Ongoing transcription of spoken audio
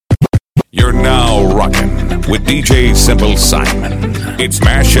You're now rocking with DJ Simple Simon. It's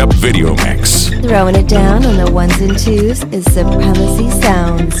Mashup Video Mix. Throwing it down on the ones and twos is Supremacy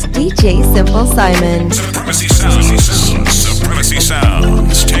Sounds. DJ Simple Simon. Supremacy Sounds. Supremacy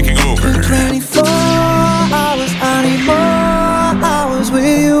Sounds taking over. 24 hours, I need more hours with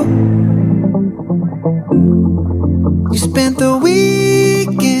you. You spent the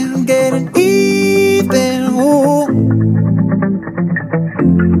weekend getting even. Ooh.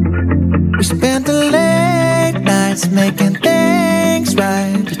 We spent the late nights making things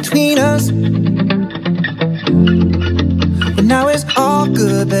right between us. But now it's all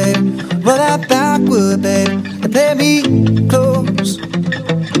good, babe. Roll that backward, babe, and play me close.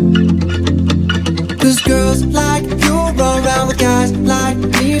 Cause girls like you run around with guys like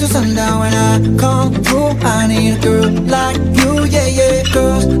me till sundown. When I come through, I need a girl like you, yeah, yeah.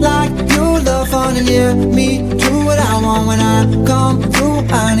 Girls like you love fun and yeah, me do what I want. When I come through,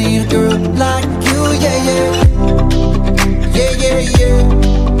 I need a girl like you, yeah, yeah. Yeah, yeah, yeah.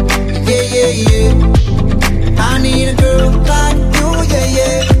 Yeah, yeah, yeah. I need a girl like you, yeah,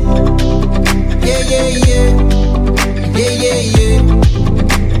 yeah. Yeah, yeah, yeah. Yeah, yeah, yeah.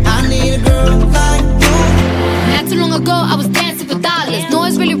 I need a girl like you. Not too long ago, I was dancing for dollars. No,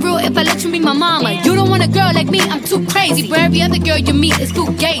 it's really real if I let you be my mama. You don't want a girl like me, I'm too crazy. Where every other girl you meet is too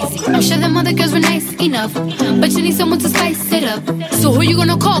gazy. I'm sure them other girls were nice enough, but you need someone to spice it up. So who you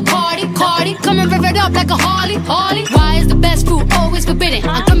gonna call? Cardi? Come and rev it up like a Harley. Why is the best fruit always forbidden?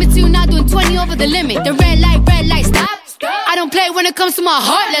 I'm coming to you now doing 20 over the limit. The red light, stop. I don't play when it comes to my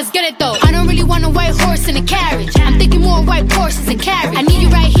heart, let's get it though. I don't really want a white horse in a carriage. I'm thinking more white horses and carriage. I need you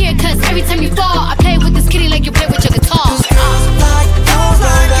right here, cause every time you fall, I play with this kitty like you play with your guitar. Cause girls like you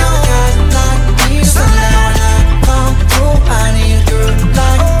run down with guys like me. So now when I come through, I need a girl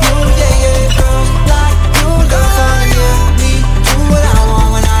like you, yeah, yeah. Girls like you love fun, yeah. Me do what I want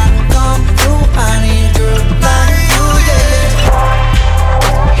when I come through. I need a girl like you, yeah, yeah.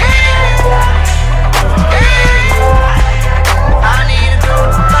 I need a girl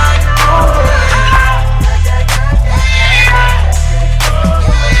like you,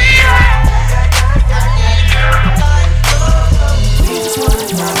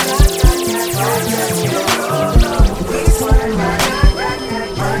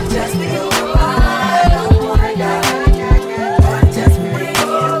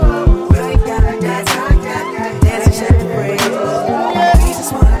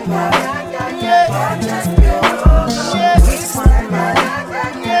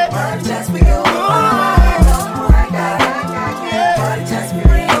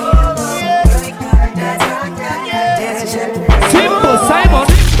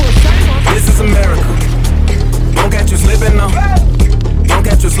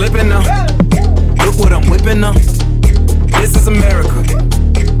 slipping now. Look what I'm whipping now. This is America.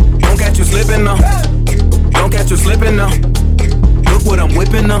 Don't catch you slipping now. Don't catch you slipping now. Look what I'm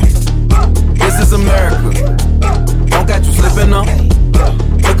whipping now. This is America. Don't catch you slipping now.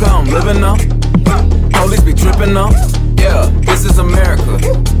 Look how I'm living now. Police be tripping now. Yeah, this is America.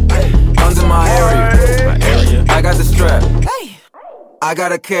 Guns in my area. I got the strap. I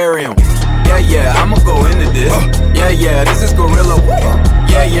gotta carry 'em. Yeah, I'ma go into this. Yeah, this is gorilla.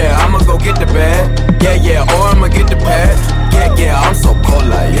 Yeah, I'ma go get the bag. Yeah, or I'ma get the pad. Yeah, I'm so cold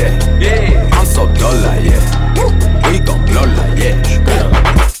like yeah. I'm so dull like yeah. We gon' blow like yeah.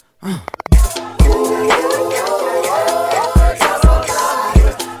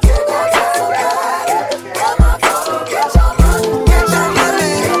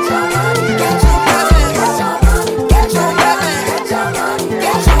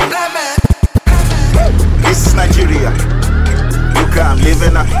 This is Nigeria. Look how I'm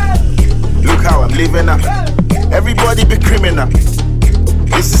living up. Look how I'm living up. Everybody be criminal.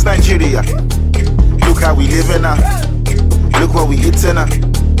 This is Nigeria. Look how we living up. Look what we eating up.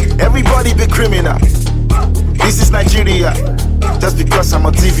 Everybody be criminal. This is Nigeria. Just because I'm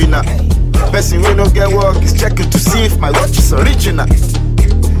on TV now. Person we don't get work is checking to see if my watch is original.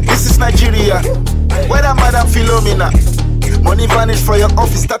 This is Nigeria. Where that Madam Philomena. Money vanish for your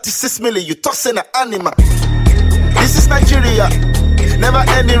office, 36 million, you tossing an animal. This is Nigeria. Never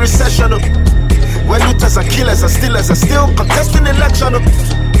any recession. When looters and killers and stealers are still contesting election.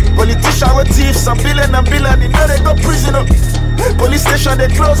 Politicians with thieves and billion, you know they go prison. Police station they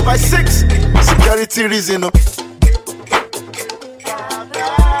close by 6. Security reason.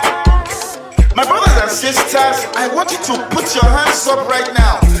 My brothers and sisters, I want you to put your hands up right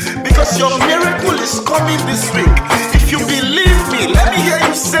now, because your miracle is coming this week. If you believe me, let me hear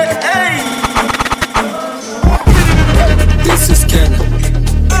you say, hey. This is Kenya.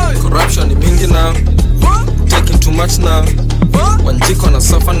 Corruption is mingi now. Taking too much now. Wanjiko na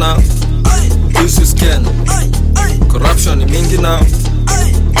suffer now. This is Kenya. Corruption ni mingi now,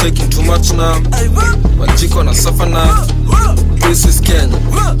 taking too much now, wajiko na suffer now. This is Kenya.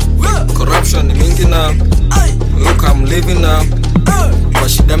 Corruption ni mingi now, look I'm living now,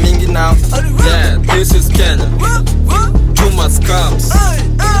 washida mingi now. Yeah, this is Kenya. Too much scams,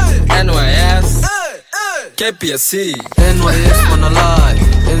 NYS, KPSC, NYS wanna lie,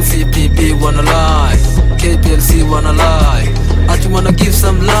 NCPB wanna lie, KPLC wanna lie, ati wanna give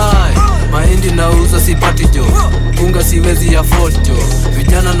some lie. Mahindi nauza sipati jo, unga siwezi afford jo,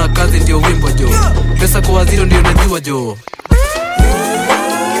 vijana na kazi ndio wimbo jo, pesa kwa waziri ndio najua jo.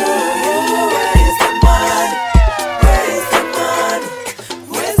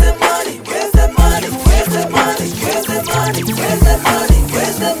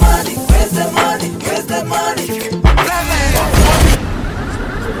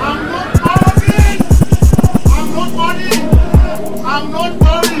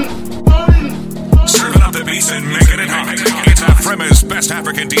 Serving up the beats and making it hot. It's Afrima's Best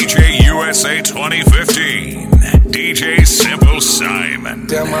African DJ USA 2015. DJ Simple Simon.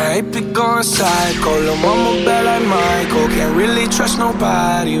 Damn, I ain't be going psycho. Lil' mama bad like Michael. Can't really trust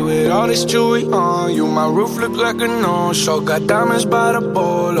nobody with all this jewelry on you. My roof look like a no-show. Got diamonds by the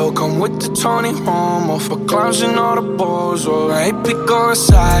bolo. Come with the Tony Homo for clowns and all the balls. Oh, I ain't be going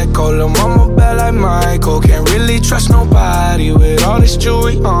psycho. Lil' mama bad like Michael. Can't really trust nobody with all this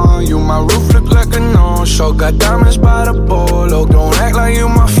jewelry on you. My roof look like a no-show. Got diamonds by the bolo. Don't act like you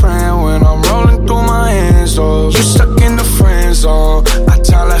my friend when I'm rolling through my hands. Oh, you stuck in the friend zone. I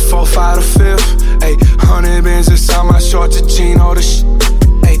tell like 4, 5 to 5th. Ayy, 100 bands inside my shorts and Gino the shit.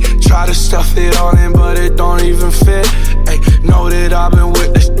 Ayy, try to stuff it all in, but it don't even fit. Ayy, know that I've been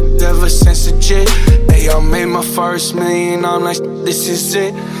with this ever since the jit. Ayy, I made my first million, I'm like, this is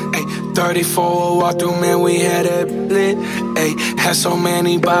it. Ayy, 34 walk through, man, we had it lit. Ayy, had so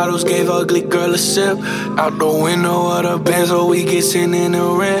many bottles, gave ugly girl a sip. Out the window of the Benz, so we get sitting in the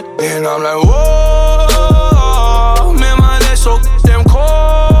rent. And I'm like, whoa, man, my legs so damn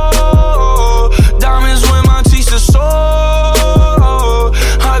cold. Diamonds when my teeth are sore. I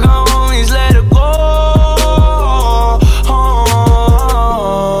got homies, let it go.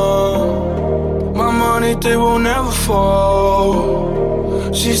 My money, they will never fall.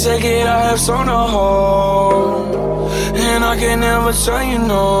 She said, get I have some to hold, and I can never tell you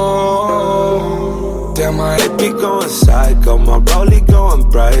no. Damn, my hip be going psycho, my rollie going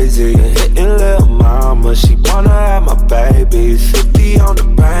crazy. Hitting lil' mama, she wanna have my baby. 50 on the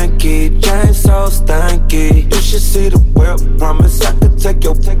banky, chain so stanky. You should see the whip, promise I could take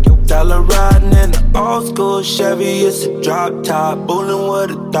your dollar riding in the old school Chevy. It's a drop top, bullin'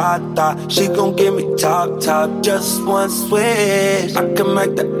 with a dot. She gon' give me top, just one switch. I can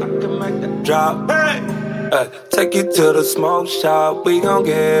make that drop. Hey! Take you to the smoke shop, we gon'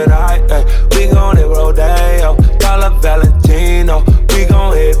 get high. We gon' hit Rodeo, Dollar Valentino. We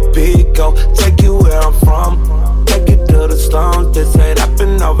gon' hit Pico, take you where I'm from. Take you to the slums, this ain't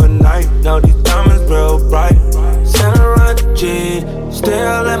happen overnight. No, these diamonds real bright. Center of the G,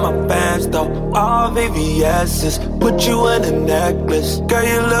 still in my pants though. All VVS's, put you in a necklace. Girl,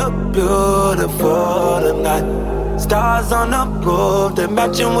 you look beautiful tonight. Stars on the roof, they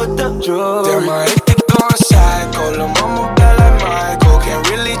matching with the jewelry. Damn, I hate to go psycho, lil' mama bad like Michael. Can't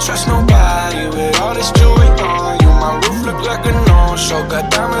really trust nobody with all this jewelry on you. My roof look like a no-show.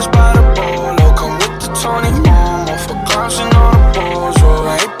 Got diamonds by the bolo. Come with the Tony Homo for clowns and all the balls. Oh, I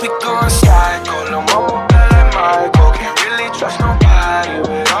hate to go psycho, lil' mama bad like Michael. Can't really trust nobody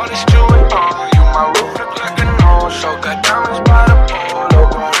with all this jewelry on you. My roof look like a no-show. Got diamonds by the bolo.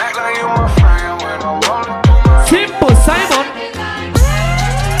 Don't act like you my friend when I'm rolling through my Simple Simon.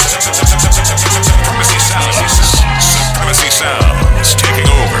 Supremacy Sounds taking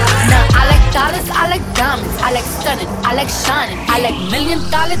over. Now I like dollars, I like diamonds, I like stunning, I like shining, I like $1 million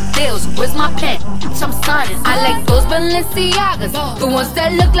deals. Where's my pen? I'm signing. I like those Balenciagas, the ones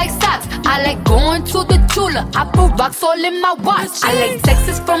that look like socks. I like going to the Tula, I put rocks all in my watch. I like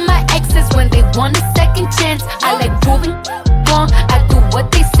texts from my exes when they want a second chance. I like proving wrong, I do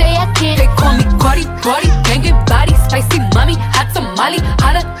what they say I can't. They call me Cardi, banging body, spicy mommy, hot tamale,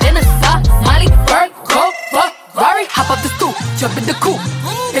 hotter than a Somali. Virgo, Ferrari, hop up the stoop, jump in the coupe,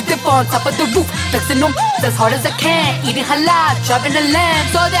 hit the on top of the roof, flexing them as hard as I can, eating halal, driving a lamb.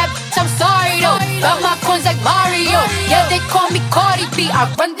 So that bitch, I'm sorry though, got my coins like Mario. Yeah, they call me Cardi B, I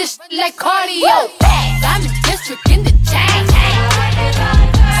run this shit like cardio. I'm in district in the chain.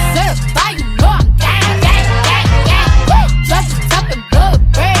 Certified, you know I'm gang. Drop the top and blow a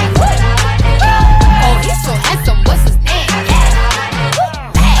brain. Oh, he's so handsome, what's his name?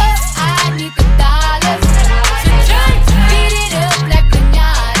 I need the dollars. Beat it up like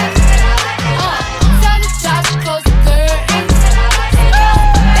piñatas.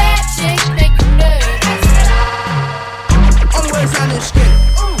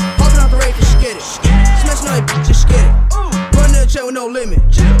 no limit.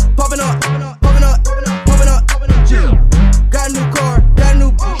 Popping up, popping up, popping up. Got a new car, got a new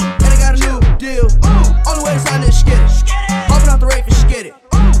and I got a new deal. Only way to sign this, get it. Popping out the rake and get it.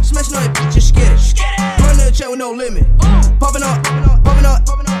 Smashing on that bitch, just get it. Running the check with no limit. Popping up, popping up, popping up.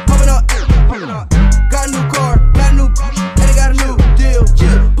 Got a new car, got a new and I got a new deal.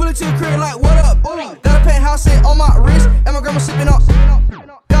 Pull it to the crib like, what up? Got a penthouse set on my wrist and my grandma sipping up.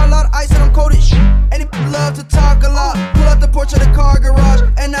 Got a lot of ice and I'm cold as shit. And they love to talk a lot. Pull out the porch of the car garage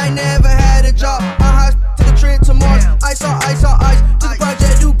and I never had a job. I high to the trip to Mars. Ice on ice on ice. To the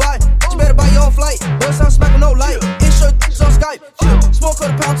project Dubai. You better buy your own flight. Bust sound smack with no light. Insure on Skype. Smoke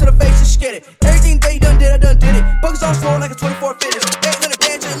a pound to the face and get it. Everything they done did, I done did it. Buckets on floor like a 24 fitness. Ain't in the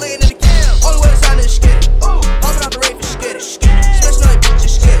band, just laying in the cam. Only way to sign is get it. Popping out the rave and get it. Smashing on that bitch,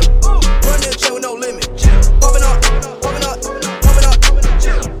 just get it. Running the check with no limit. Popping up, popping up, popping up.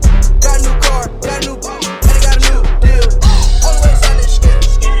 Got a new car, got a new and I got a new deal. Only way to sign is get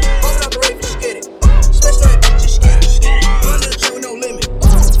it. Popping out the rave and get it. Smashing on that bitch, just get it. Running the check with no limit.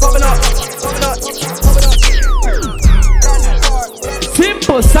 Popping up, popping up, popping up. Got a new car.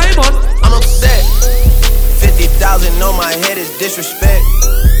 Simple Simon. I'm upset. 50,000 on my head is disrespect.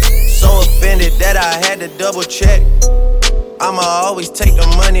 So offended that I had to double check. I'ma always take the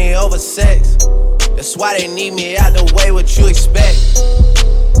money over sex. That's why they need me out the way, what you expect.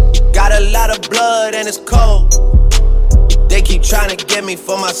 Got a lot of blood and it's cold. They keep trying to get me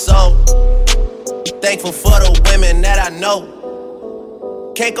for my soul. Thankful for the women that I know.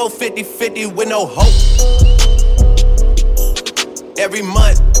 Can't go 50-50 with no hope. Every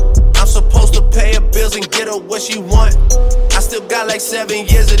month I'm supposed to pay her bills and get her what she want. I still got like 7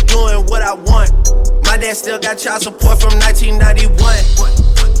 years of doing what I want. My dad still got child support from 1991.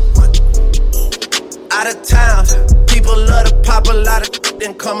 Out of town, people love to pop a lot of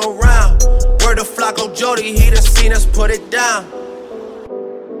then come around. Word to Flacco Jody, he done seen us put it down.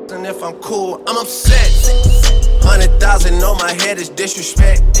 And if I'm cool, I'm upset. 100,000 on my head is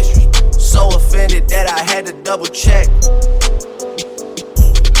disrespect. So offended that I had to double check.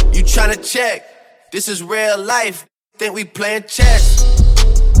 You tryna check? This is real life. Think we playing chess.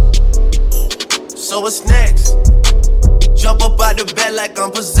 So what's next? Jump up out the bed like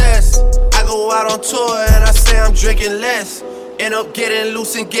I'm possessed. I go out on tour and I say I'm drinking less. End up getting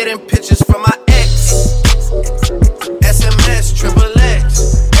loose and getting pictures from my ex. SMS, triple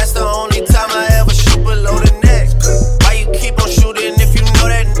X. That's the only time I ever shoot below the neck. Why you keep on shooting if you know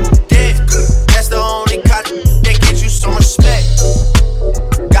that dead? That's the only kind that gets you some respect.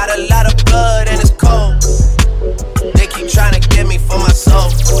 Got a lot of blood and it's cold. They keep trying to get me for my soul.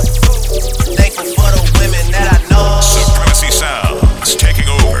 Thankful for the women that I know. Supremacy Sounds taking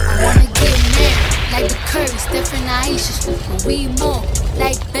over. I wanna get married like the Currys, different Aisha. But we more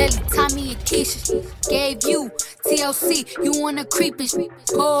like Belly, Tommy, and Keisha. Gave you TLC, you wanna creep and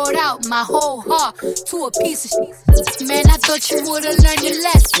poured out my whole heart to a piece of shit. Man, I thought you would've learned your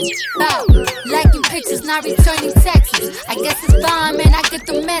lesson about liking pictures, not returning texts. I guess it's fine, man, I get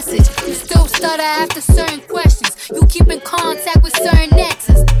the message. You still stutter after certain questions. You keep in contact with certain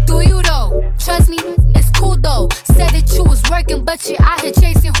exes. Do you though? Trust me, it's cool though. Said that you was working, but you're out here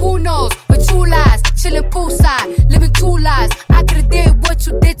chasing who knows. But you lies, chilling poolside, living two lives. I could've did what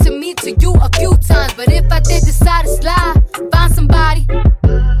you did to me to you a few times. But if I did decide to slide, find somebody,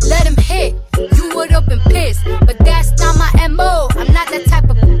 let him hit. You would have been pissed, but that's not my MO. I'm not that type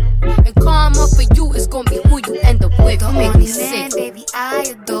of and karma for you is gonna be who you end up with. Don't make me sick. Man, baby, I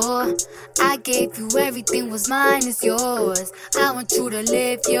adore. I gave you everything, was mine is yours. I want you to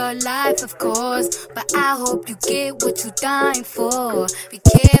live your life, of course, but I hope you get what you're dying for. Be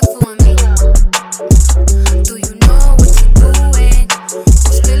careful with me. Do you know what you're doing?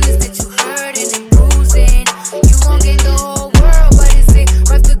 Who still is that you hurting and bruising? You gon' gain the whole world, but is it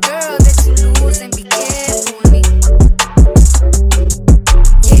worth the girl that you lose? And be careful with me.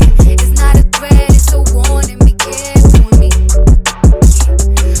 Yeah, it's not a threat, it's a warning. Be careful with me.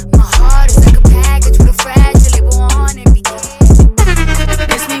 Yeah, my heart is like a package with a fragile label on it. Be careful.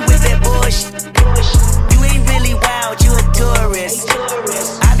 Miss me with that bullshit. You ain't really wild, you a tourist.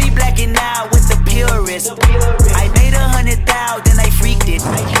 I be blacking out with the purist. I made 100,000, I freaked it.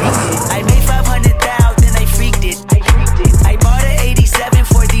 I made 500,000, I freaked it. I bought an 87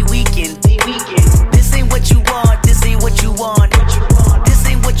 for the weekend. This ain't what you want, this ain't what you want. This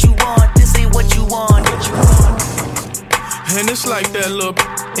ain't what you want, this ain't what you want. And it's like that look.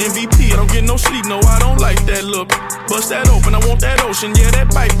 MVP, I don't get no sleep, no, I don't like that look. Bust that open, I want that ocean, yeah, that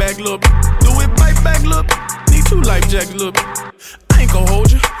bite back look. Do it bite back look, need 2 life jackets look. I ain't gon'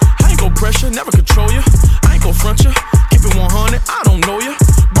 hold you, I ain't gon' pressure, never control you. I ain't gon' front you, keep it 100, I don't know you.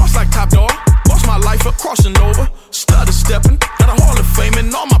 Boss like top dog, boss my life up, crossing over. Stutter stepping, got a Hall of Fame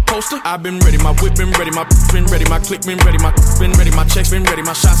and all my poster. I've been ready, my whip been ready, my been ready, my click been ready, my checks been ready,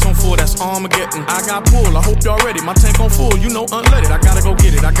 my shots on full, that's Armageddon. I got pull, I hope y'all ready, my tank on full, you know unleaded. I gotta go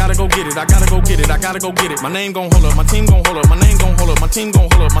get it, I gotta go get it, I gotta go get it, I gotta go get it. My name gon' hold up, my team gon' hold up, my name gon' hold up, my team gon'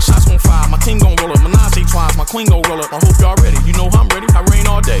 hold up, my shots gon' fire, my team gon' roll up, Menage twice, my queen gon' roll up. I hope y'all ready, you know I'm ready, I rain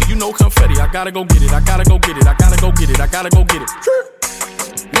all day, you know confetti. I gotta go get it, I gotta go get it, I gotta go get it, I gotta go get it.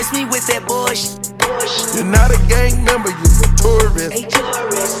 Miss me with that bullshit. You're not a gang member, you're a tourist.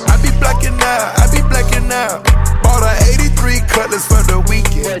 I be blacking out. Bought a 83 Cutlass for the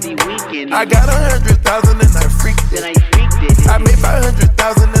weekend. I got 100,000 and I freaked it. I made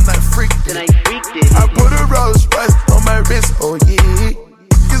 500,000 and I freaked it. I put a Rolls Royce on my wrist, oh yeah.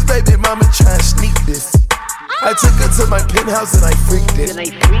 Cause baby mama tryna sneak this. I took her to my penthouse and I freaked it.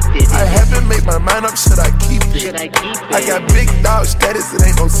 I haven't made my mind up, should I keep it? I got big dog status, it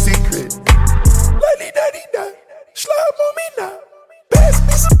ain't no secret. La-di-da-di-da, slime on me now. Pass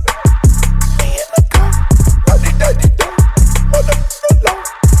me some, me in the car. La-di-da-di-da, on the floor.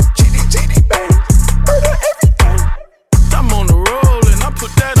 GD bang, murder everything. I'm on the roll and I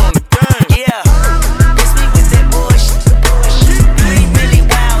put that on the game. Yeah, miss me with that bullshit. You ain't really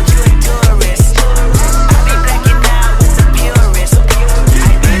wild, you a tourist. I be blacking out with the purist. I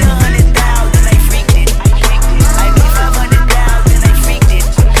made 100,000, I freaked it. I made 500,000, I freaked it.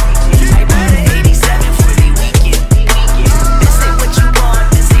 I bought an 87 for the weekend. This ain't what you want,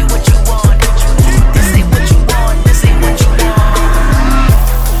 this ain't what you want. This ain't what you want, this ain't what you want.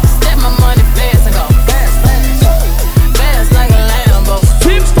 Step my money fast and go fast like a Lambo.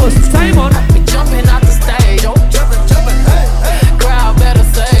 Simple Simon. We jumping out the stage, oh. Crowd better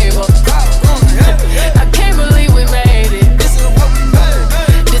save us. I can't believe we made it. This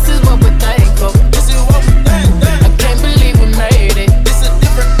is what we're thankful. I can't believe we made it.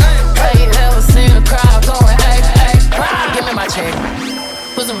 I ain't ever seen a crowd going, hey. Give me my check.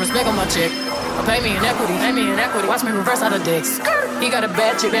 Put some respect on my check. Pay me in equity. Watch me reverse out of dicks. He got a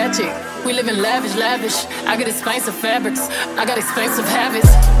bad chick. We live in lavish. I got expensive fabrics. I got expensive habits.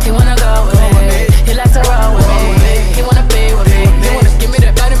 He wanna go with me. He likes to roll with me. He wanna be with me. He wanna give me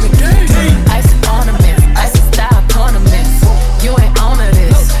that vitamin D. Ice ornaments. Ice style ornaments. You ain't on to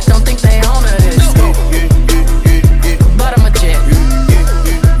this. Don't think they own to this. But I'm a jet.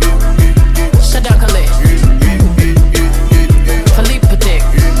 Shut down, Khalid. Philippe Patek.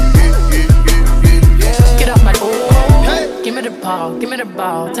 Get off my give me the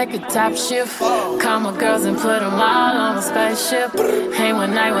ball, take a top shift. Call my girls and put them all on a spaceship. Hang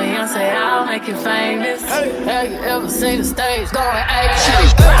one night with young, say I'll make you famous. Have you ever seen the stage going ape shit?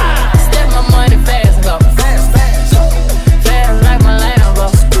 Step my money fast and go fast like my Lambo.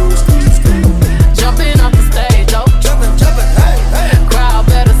 Jumping off the stage, oh. Crowd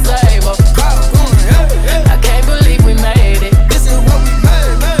better save up. I can't believe we made it. This is what we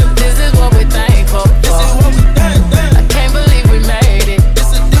made. This is what we thankful for. I can't believe we made it.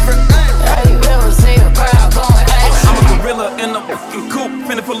 This is different. Have you ever seen a crowd going ape? I'm a gorilla in a fucking coop,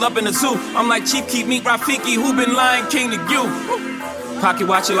 finna pull up in the zoo. I'm like Chief Keef, meet Rafiki, who been Lion King to you? Pocket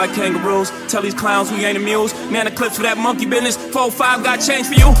watch it like kangaroos. Tell these clowns we ain't amused. Man, the clips for that monkey business. 4-5 got change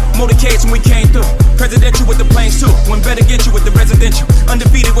for you. Motorcades when we came through. Presidential with the planes too. When better get you with the residential.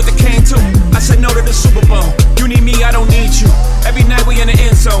 Undefeated with the cane too. I said no to the Super Bowl. You need me, I don't need you. Every night we in the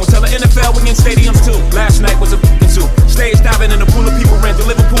end zone. Tell the NFL we in stadiums too. Last night was a f***ing zoo. Stage diving in a pool of people ran to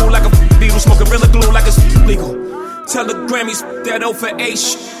Liverpool like a beetle. Smoke Gorilla Glue like it's legal. Tell the Grammys that 0 for 8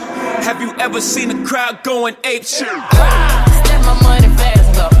 shit. Have you ever seen a crowd going ape shit? Step my money fast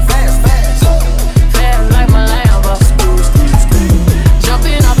and go fast like my Lambo.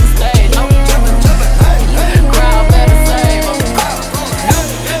 Jumping off the stage, oh. Crowd better save us.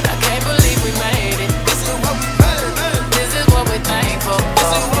 I can't believe we made it. This is what we're thankful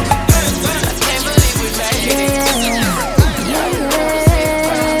for. I can't believe we made it.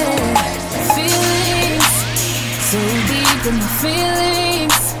 Feelings so deep in my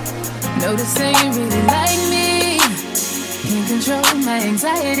feelings. No, this ain't really like me. Can't control my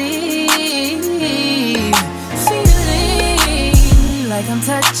anxiety. Feeling like I'm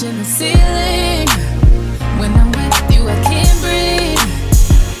touching the ceiling. When I'm with you, I can't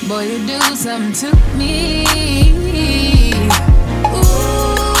breathe. Boy, you do something to me. Ooh,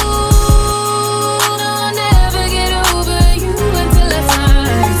 no, I'll never get over you until I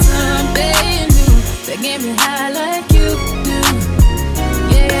find something new that get me high like you do.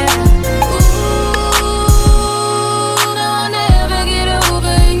 Yeah.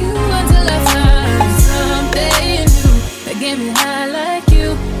 Get me high like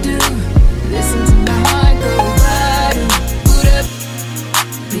you do. Listen to my heart go bada, boot up,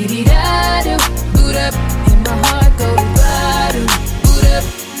 beady da do,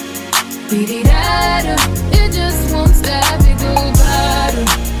 Bidi-da-da, it just won't stop. It go bottom,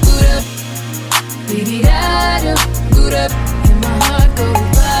 boot up. Bidi-da-da, boot up. And my heart go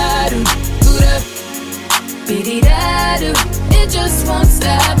bottom, boot up. Bidi-da-da, it just won't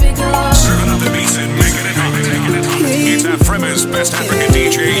stop. It go. Serving up the beats and making it hot. It's Africa's Best African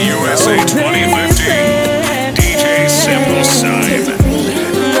DJ USA 2015. DJ Simple Simon.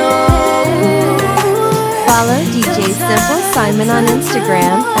 Follow DJ Simple Simon on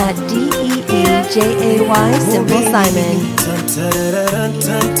Instagram at DEEJAY Simple Simon.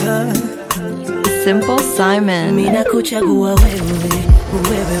 Simple Simon. Mina kuchagua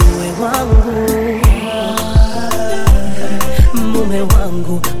wewe wangu, mume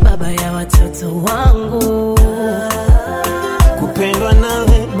wangu, baba ya watoto wangu. Kupendwa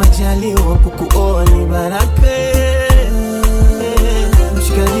nawe, majaliwa kukuoa ni baraka.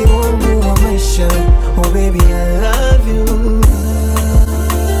 Mshikaji wangu wa maisha, oh baby I love you.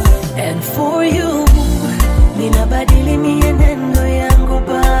 And for you, ninabadili mienendo yangu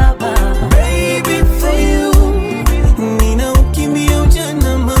baba. Baby for you, nina ukimbia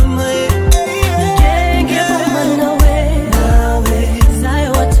ujana mama. Nijenge boma nawe, zae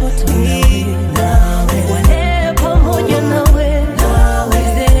watoto nawe, wale pamoja nawe,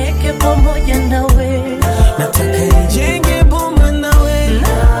 zereke pamoja nawe. Nataka nijenge boma nawe,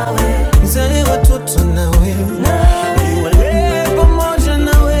 zae watoto nawe, wale pamoja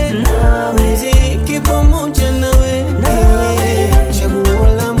nawe, zereke pamoja nawe. Chaguo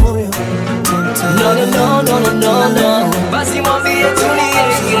la moyo. No. Basi mwambie tulie.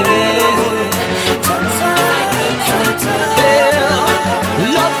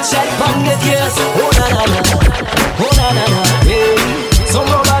 Love check on the kiss. Oh na na, hey. Some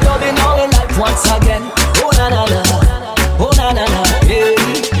rubber dubbing all in life once again. Oh na na, hey.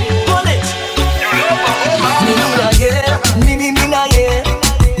 Pull it. Mina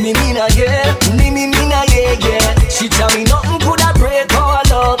yeah. She tell me nothing coulda break our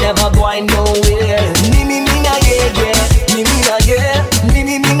love, never going nowhere. Mina yeah.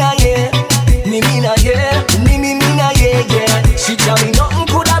 She tell me nothing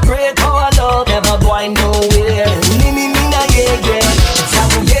coulda break our love, never going nowhere. Mina yeah.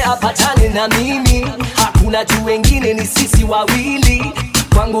 Tangu ye apatane na mimi, hakuna tu wengine, ni sisi wawili.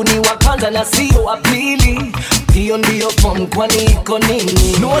 Kwangu ni wa kwanza na sio wa pili. Hiyo ndiyo form, kwani iko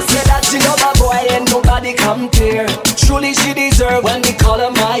nini? No say that she love a boy and nobody compare. Truly she deserve when we call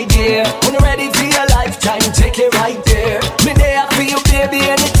her my dear. When you're ready for your lifetime, take it right there. Me there for you baby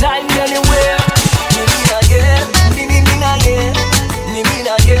anytime, anywhere. Mina yeah.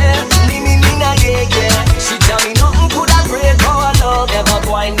 She tell me nothing coulda break our love, never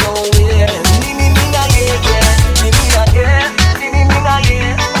going nowhere. Mina yeah. She tell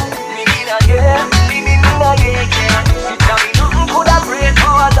me nothing coulda break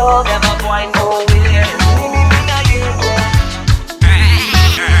our love, never going nowhere.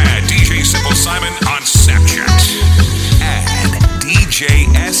 DJ Simple Simon on Snapchat. And DJ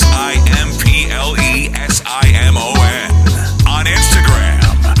SIMPLE SIMON on Instagram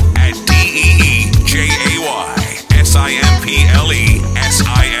at DEEJAY SIMPLE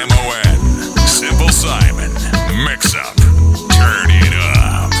SIMON. Simple Simon. Mix up. Turn it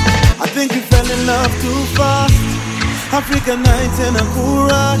up. I think you fell in love too fast. Africa nights and a cool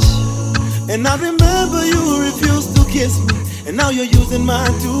rush. And I remember you refused to kiss me, and now you're using my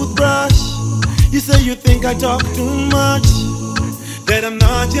toothbrush. You say you think I talk too much, that I'm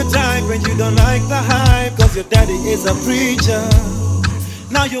not your type when you don't like the hype, cause your daddy is a preacher.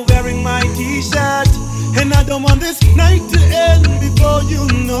 Now you're wearing my t-shirt, and I don't want this night to end before you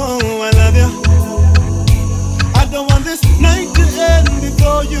know I love you. I don't want this night to end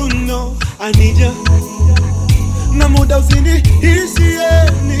before you know I need you. Na muda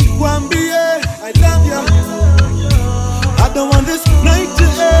usiniishie nikwambie I love you. I don't want this night to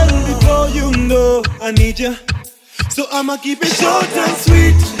end before you know I need you. So I'ma keep it short and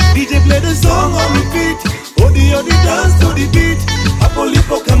sweet. DJ play the song on repeat. Odi dance to the beat.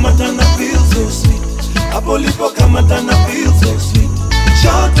 Apolipo kamatana feels so sweet. Apolipo kamatana feels so sweet.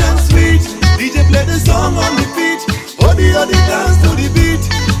 Short and sweet. DJ play the song on repeat. Odi dance to the beat.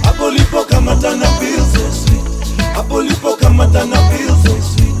 Apolipo kamatana feels so sweet. Apolipo kamatana feels so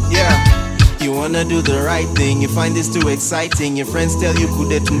sweet. Yeah. You wanna do the right thing, you find this too exciting. Your friends tell you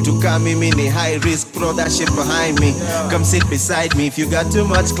kudetum to come mini high risk, throw that shit behind me. Come sit beside me. If you got too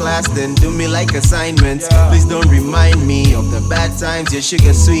much class, then do me like assignments. Please don't remind me of the bad times. Your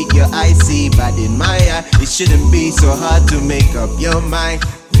sugar sweet, your icy, but in my eye, it shouldn't be so hard to make up your mind.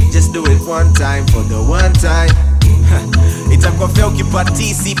 Just do it one time for the one time. Itakufaa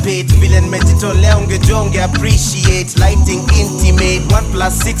ukiparticipate, vile nimejitolea ungejua unge appreciate. Lighting intimate, 1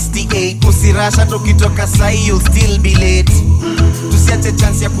 plus 68. Usirasha tukitoka sahi, you'll still be late. Tusiache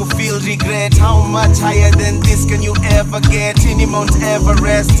chance ya kufeel regret. How much higher than this can you ever get? In Mount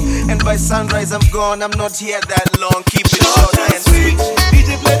Everest. And by sunrise I'm gone, I'm not here that long. Keep it short and sweet.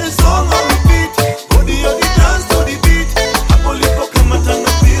 DJ play the song on repeat. Body on the dance to the beat. Apolipo kamatana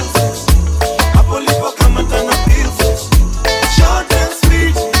feels. Apolipo kamatana feels. Short and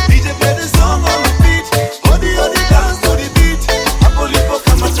sweet. DJ play the song on repeat. Body on the dance to the beat. Apolipo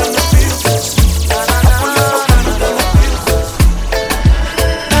kamatana feels. Apolipo kamatana feels.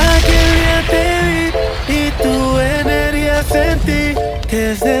 Aquel te vi y tu energía sentí.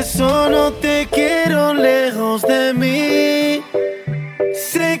 Desde eso no te quiero lejos de mí.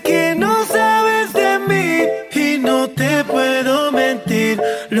 Sé que no sabes de mí y no te puedo mentir.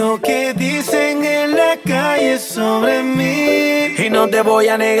 Lo que dicen en la calle sobre mí y no te voy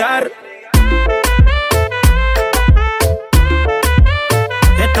a negar.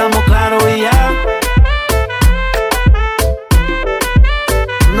 Estamos claros y ya.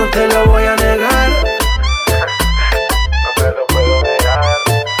 No te lo voy a negar. No te lo puedo negar.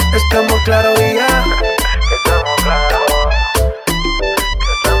 Estamos claros y ya. Estamos claros.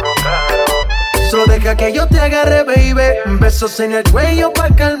 Solo deja que yo te agarre, baby. Besos en el cuello pa'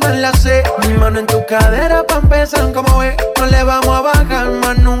 calmar la sed. Mi mano en tu cadera pa' empezar, como ves. No le vamos a bajar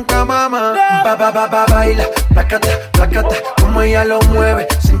más nunca, mamá. Baila, placata, placata. Como ella lo mueve,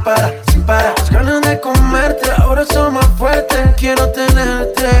 sin parar, sin parar. Las ganas de comerte, ahora son más fuertes. Quiero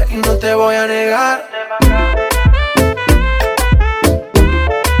tenerte y no te voy a negar.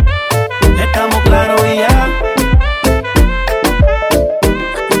 Estamos claros y ya.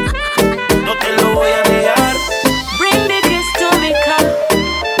 No te lo voy a negar. Bring the kiss to me, car.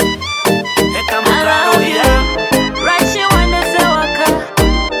 Estamos claros y ya. Right, she wanna say waka.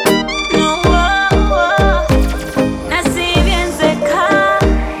 No, nasi bien seca.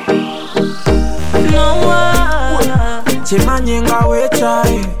 No, Chimanyenga we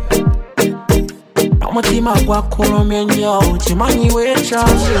chai. Umutima gwa kulomye nnyo. Chimanyi we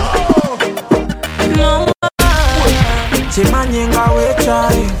chai. no, Chimanyenga we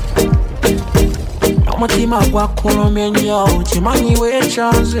chai. Umutima gwa kulomye nnyo. Chimanyi we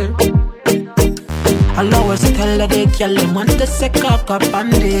chai. I'll always tell her the girl them want to say cock up on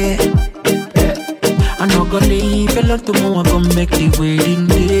day. I no go leave you alone tomorrow, go make the wedding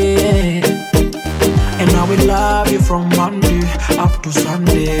day. And I will love you from Monday up to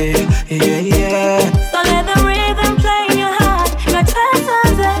Sunday. Yeah, yeah. so let the rhythm play in your heart. Like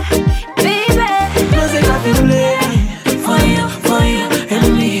Sunday, baby. Music I feel play For you,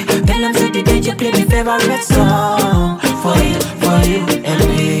 and me. Tell them say the DJ play my favorite song. For you and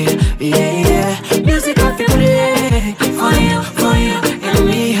me. Yeah, yeah. Music I feel play for you, and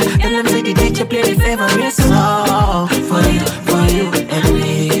me. Tell them say the DJ play my favorite song. For you and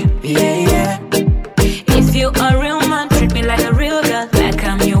me. Yeah, yeah. If you a real man, treat me like a real girl, like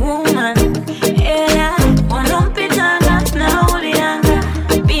I'm your woman. Yeah, wanna be done, now the anger.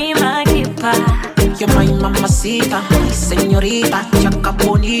 Be my keeper. You're my mamacita, my señorita, chaka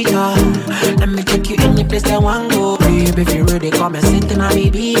bonita. Let me take you any place I want go. Baby, if you ready, come and sit in a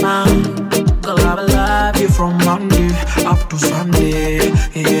baby, man. Girl, I will love you from Monday up to Sunday.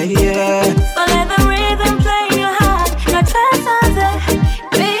 Yeah, yeah. So let the rhythm play in your heart, like Sunday,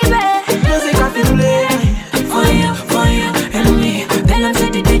 baby. Music I feel play For you, and me. Then I'm say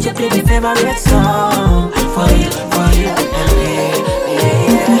the DJ play my favorite song. For you and me. Yeah,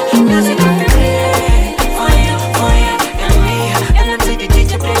 yeah. Music I feel play for you, and me. And I'm say the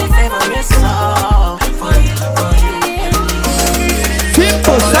DJ play my favorite song. For you and me.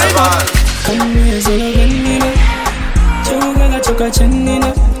 Simple Simon. Come here, so no ganina. Choga choka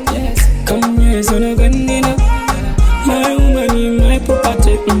chenina. Yes. Come here, so no ganina. My woman is my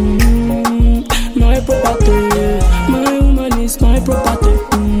property. My property. My woman is my property.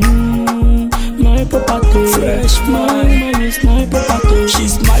 My property. Fresh. My woman is my property.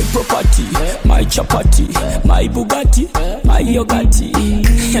 She's my property. My chapati. My Bugatti. My yogati.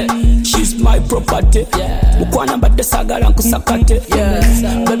 She's my property. Mukwana mbadde sagala nkusakate.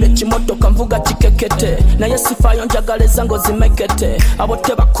 Bebe kimotoka mvuga kikekete. Naye sifayo njagala ezango zimekete. Abo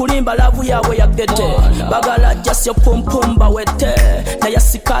tebakulimba lavu yawe yagete. Bagala jasyo pumpumba wete. Naye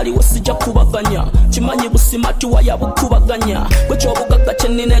sikali wosija kubaganya. Kimanyi busimatu waya bukubaganya. Gwe kyobugaga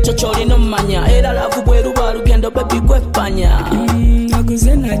kyenina ekyo kyolina mmanya. Era lavu bweruba lugendo baby gwepanya.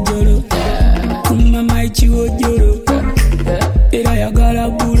 Naguze na jolo. Kumama ichiwojolo. Era yagala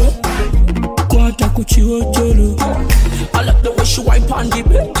gulo. Kwata kuchiwojolo. I like the way she wine pan the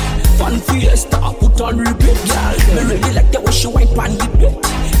bed. Fun fiesta, put on repeat. Me really like the way she wine pan the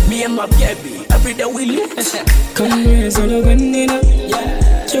bed. Me and my baby, every day we lit. Come here, so no ganina.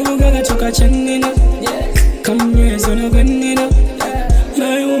 choka chenina. Come here, son of ganina.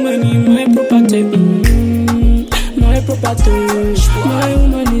 My woman is my property. My property. My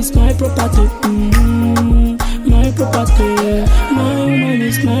woman is my property. My property. My woman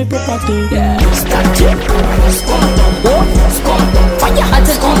is my property. Statue. Fire at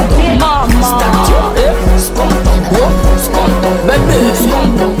the mama.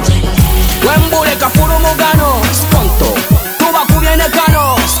 Wembule kafuru mugano. Skonto. Tuba kubiene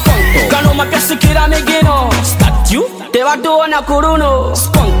kano. Skonto. Kano mapiasikira migino. Statue. Te va tuona kuruno.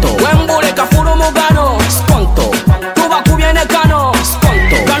 Skonto. Wembule kafuru mugano. Skonto. Tuba kubiene kano.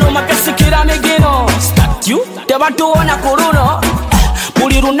 Skonto. Kano mapiasikira migino. Statue. Te va tuona kuruno.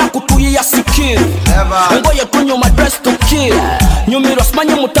 Buli lunaku tuyiya sikiru engoye tunyuma dress to kill nyumiro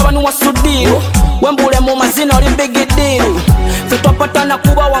simanye mutabani wa sudiru wembule mu mazina oli big deal fetwapatana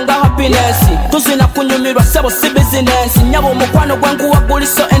kuba wanga happiness tuzina kunyumirwa sebo si business nyabo omukwano gwangu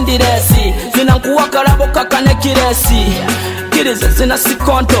waguliso endiresi zina nkuwa kalabo kakane kiresi kirize zina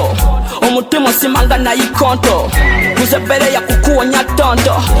sikonto omutima simanga na ikonto kuzebere ya kukuonya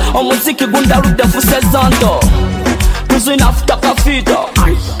tonto omuziki gundalude fuse zonto Tuzin after kafita,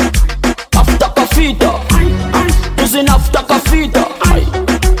 after kafita, tuzin after kafita,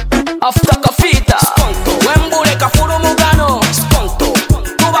 after kafita. Skonto, wembule kafuru mugano. Skonto,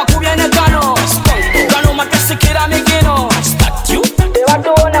 tuba kubiene kano. Skonto, kano makesikira migino. Statue, te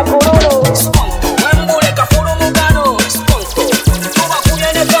watuona kururu. Skonto, wembule kafuru mugano. Skonto, tuba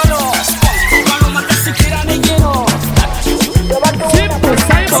kubiene kano. Skonto, kano makesikira migino. Statue, te watuona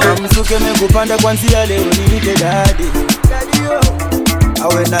kururu. Mzuke mekupanda kwanzia leo niite daddy.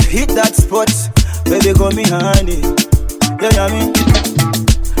 When I hit that spot, baby call me honey. Yeah, I mean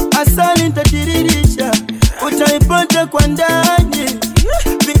asali nitatirisha, utaipata kwa ndani.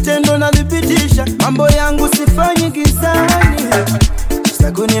 Vitendo na vipitisha, mambo yangu sifanyi gizani.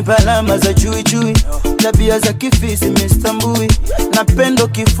 Sakunipa alama za chui chui, tabia za kifisi mistambui. Napendo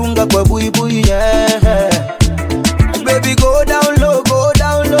kifunga kwa buibui, yeah. Baby go down low, go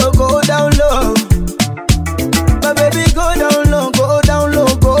down low, go down low. My baby go down low, go down low,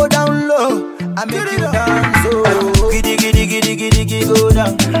 go down low. I make you dance, oh. Giddy giddy giddy giddy giddy go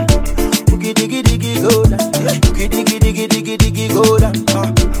down. Giddy giddy giddy go down. Giddy giddy giddy giddy giddy go down.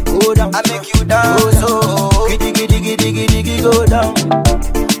 Go down. I make you dance, oh. Giddy giddy giddy giddy giddy go down.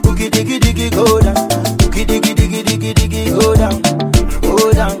 Giddy giddy giddy go down. Giddy giddy giddy giddy giddy go down.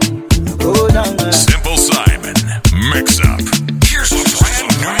 Go down. Go down. Simple Simon, mix up. Here's a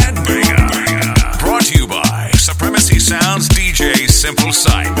brand banger. Brought to you by Supremacy Sounds DJ Simple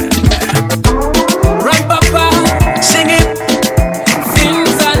Simon. Right, Papa, sing it.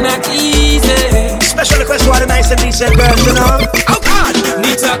 Things are not easy. Special request for the nice and decent girls, you know. Oh God,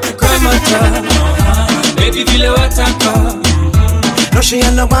 nita kukamata, baby vile wataka. No, she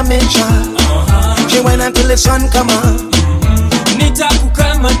ain't no one mention. She went until the sun come on. Nita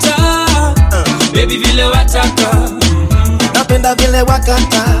kukamata, baby vile wataka. Napenda vile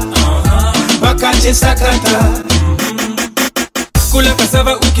wakata, wakati sakata. Kula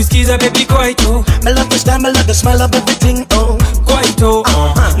kasava ukisikiza baby kwaito. I love the style, I love the smell of everything, oh. Kwaito,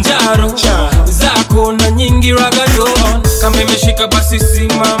 njaro, zako na nyingi ragado. Kama imeshika basi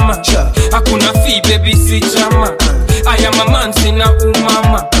simama. Hakuna fee baby si chama. I am a man sina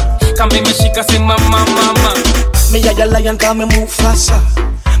umama. Kama imeshika sema mama. Me a your lion, call me move faster.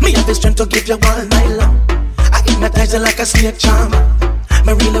 Me have the strength to give you all night long. I hypnotize you like a snake charm.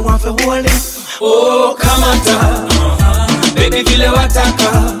 Me really want to hold it. Oh, kamata, baby vile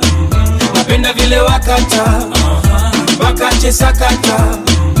wataka. Napenda vile wakata, wakache sakata.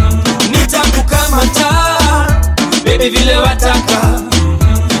 Nitakukamata, baby vile wataka.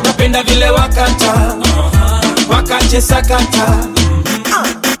 Napenda vile wakata, wakache sakata.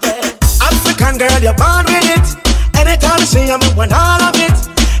 African girl, you're born with it. Anytime you see you, me want all of it.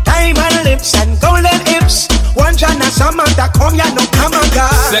 Diamond lips and golden hips. One Jana Samantha, come ya no come on,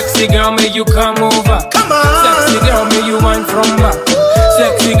 God. Sexy girl, may you come over. Come on. Sexy girl, may you wine from back.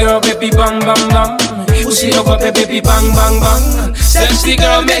 Sexy girl, baby, bang, bang, bang. Pussy over, baby, bang, bang, bang. Sexy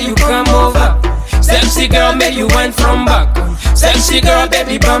girl, may you come over. Sexy girl, may you wine from back. Sexy girl,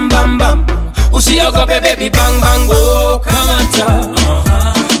 baby, bam, bam, bam. Pussy over, baby, bang, bang. Oh, kamata,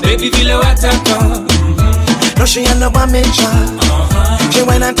 baby, vile wataka. No, she ain't no one mention. She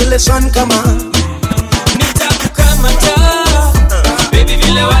went until the sun come on. Nitakukamata, baby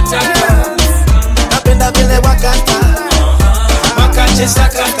vile wataka. Napenda vile wakata, wakache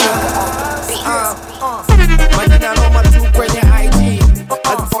sakata. Majina noma tu kwenye IG,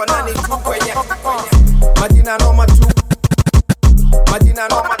 hazifanani tu kwenye. Majina noma tu, majina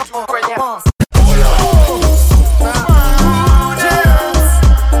noma tu kwenye.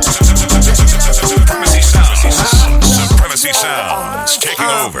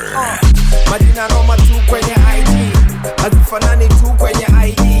 taking over. Majina noma tu kwenye IG, hazifanani tu kwenye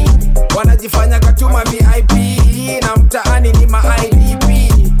IE. Wanajifanya katuma VIP na mtaani ni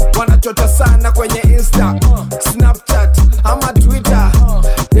ma-IDP. Wanachota sana kwenye Insta, Snapchat ama Twitter.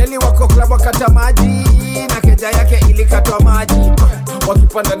 Deli wako club wakata maji na keja yake ilikatwa maji.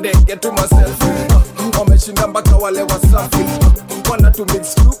 Wakipanda ndege tuma selfie, wameshinda mpaka wale wasafi.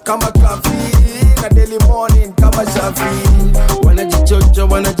 Wanatumix crew kama kafi na daily morning kama shafi. Wanajichocha,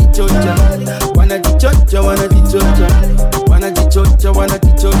 wanajichocha, wanajichocha, wanajichocha, wanajichocha,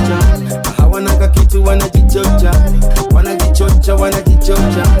 wanajichocha, hawana kitu wanajichocha, wanajichocha,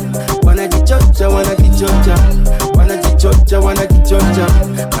 wanajichocha, wanajichocha, wanajichocha, wanajichocha, wanajichocha,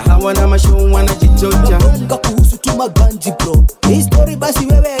 hawana mashu wanajichocha. Unga kuhusu tu maganji bro, hii story basi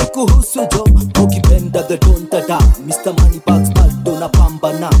wewe kuhusu jo. Ukipenda the don't tata, Mr. Money Bags bado na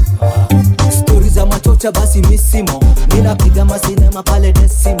pambana. Story za machocha basi misimo, ninapiga masinema pale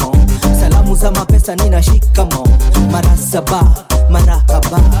Decimo. Salamu za mapesa ninashikamo, mara saba,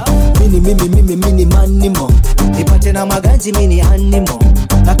 marahaba. Mini manimo, nipate na maganji mini animo.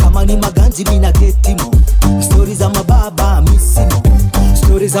 Na kama ni maganji mina getimo. Story za mababa misimo,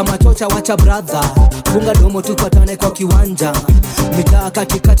 story za machocha wacha brother. Funga domo tupatane kwa kiwanja, mitaa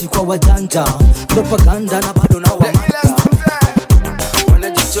katikati kwa wajanja. Propaganda na bado na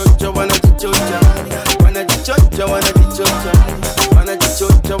wanajichocha, wanajichocha, wanajichocha, wanajichocha,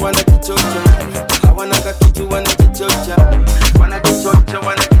 wanajichocha, wanajichocha, hawana kitu wanajichocha, wanajichocha,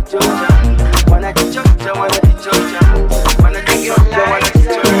 wanajichocha, wanajichocha, wanajichocha, wanajichocha,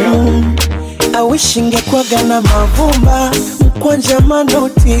 wanajichocha. I wish ingekuwaga na mavumba mkwanja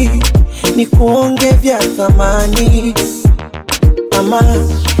manoti ni kuonge vya thamani, ama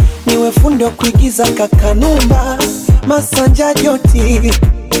niwe fundi wa kuigiza kakanumba masanja joti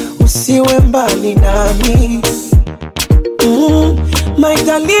usiwe mbali nami.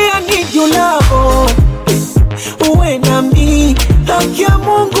 Maitalia ni julavo uwe nami, haki ya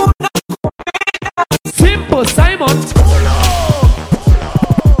Mungu na kupenda. Simple Simon.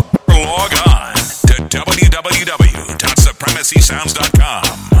 Log on to www.supremacysounds.com,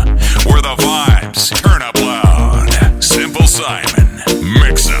 where the vibes turn up loud. Simple Simon,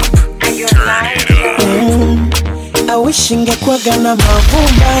 mix up, turn it up. I wish ingekuwaga na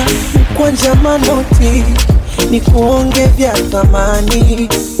mavumba mkwanja manoti ni kuonge vya thamani,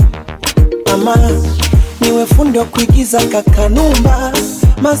 ama niwe fundi wa kuigiza kakanumba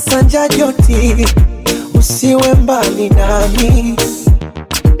masanja joti usiwe mbali nami.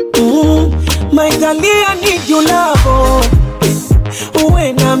 Maitalia ni julavo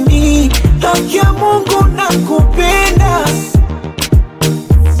uwe nami, haki ya Mungu na kupenda.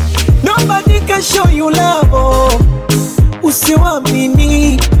 Nobody can show you love,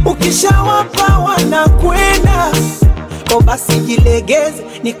 usiwamini, ukishawapa wanakwenda. O basi jilegeze,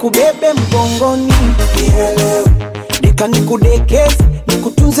 nikubebe mgongoni, nika nikudekeze,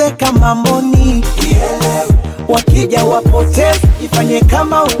 nikutunze kama mboni. Wakija wapoteze, ifanye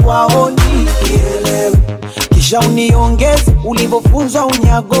kama uwaoni. Kisha uniongeze, ulivofunzwa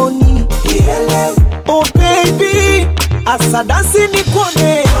unyagoni. Oh baby, asadasi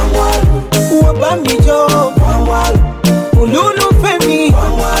nikone, uwabamijo, ululu femi.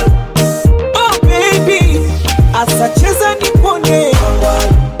 Oh baby, asacheza nikone,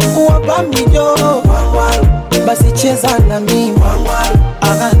 uwabamijo, basi cheza na mimi.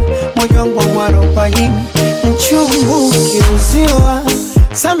 Moyongo mwarobaini, mchungu kiuziwa,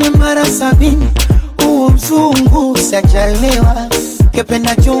 same mara 70, uo mzungu sajalewa.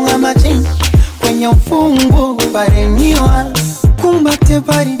 Kependa chunga majini, kwenye ufungu pareniwa. Kumbate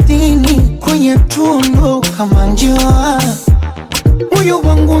baridini, kwenye tundu kama njua. Moyo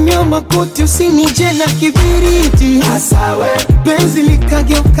wangu myama koti, usinije na kibiriti. Asawe benzi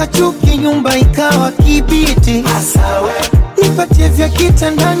likageuka chuki, nyumba ikawa kibiti. Asawe nipatie vya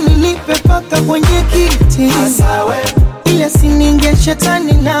kitandani, nipe paka kwenye kiti. Asawe ile sininge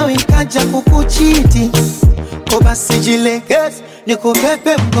shetani, nawe ikaja kukuchiti. Kwa basi jilegeze,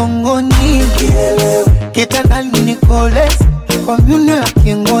 nikubebe mgongoni. Kitandani nikoleze, kwa myuno ya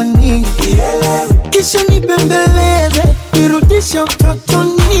kingoni. Kisha nibembeleze, nirudishe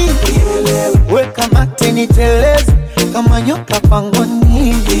utotoni. Weka mate niteleze, kama nyoka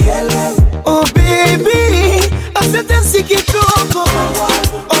pangoni. Oh baby, asante si kitoko.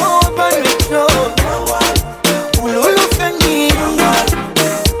 Oh banito, ululu feni.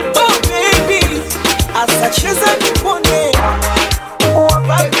 Oh baby, asacheza nipone. Oh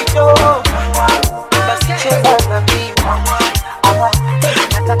banito, basi cheza na mimi.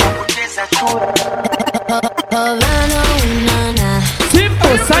 Nataka kucheza chura. Havana, unana.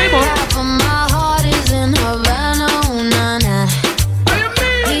 Simple Simon. My heart is in Havana, unana.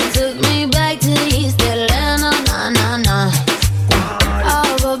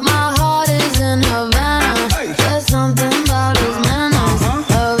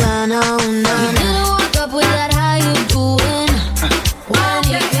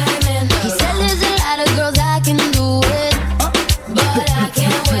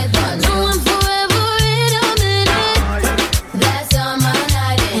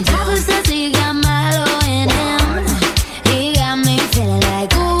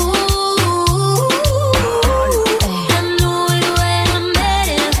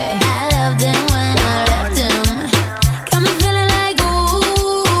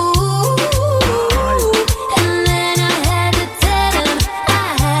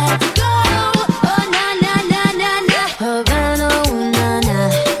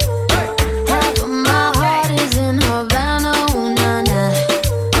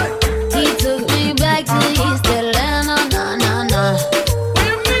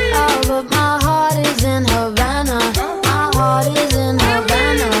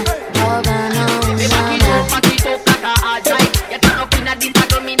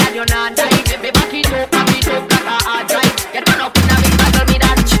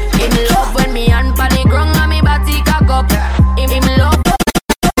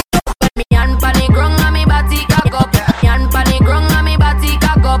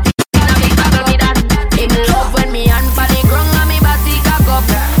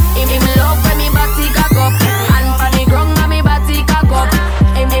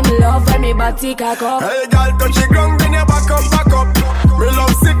 cock up. Hey, girl, touch the ground, then you back up, back up. Me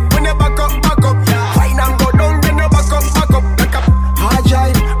love sick when you back up, back up. Fine and go down, then you back up, back up. Back up, hard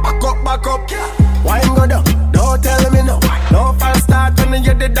drive, back up. Wine go down, don't tell me no. No fast start when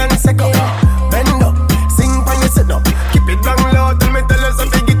you hear the dance go. Bend up, sing when you sit up. Keep it down low, tell me tell you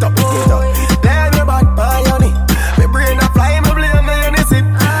something, get up. Tell me about my honey. Me brain a fly, me blame me on the sip.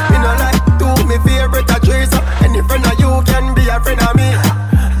 Me no like to, me favorite a trace up. Any friend of you can be a friend of me.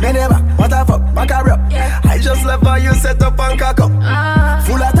 Me never, what the fuck, back a rap. I just love how you set up and cock up.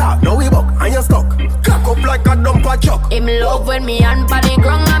 Full of talk, now we buck, and you stuck. Cock up like a dumper chuck. Him love when me hand pa the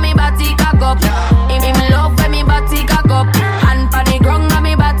ground and me body cock up. Him love when me body cock up. Hand pa the ground and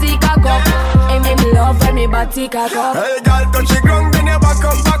me body cock up. Him love when me body cock up. Hey girl, touch the ground, then you back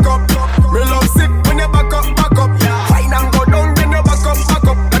up, back up. Me love sick when you back up, back up. Fine and go down, then you back up, back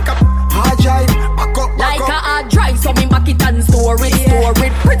up. Back up, hard drive, back up, back like up. a hard drive, so me back it and store it, store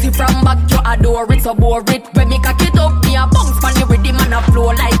it. Pretty from back, you adore it, so bore it. When me cock it up, me a bounce pan the rhythm and a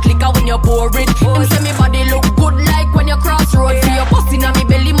flow like liquor when you pour it. Him say me body look good like when you cross road. See you busting on me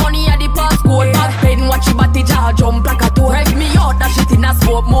belly, money at the passcode. Back pen, watch your body jaw jump like a toad. Rev me out, that shit in a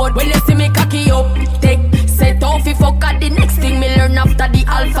smoke mode. When you see me cocky up, take set off if fuck at the next thing me learn after the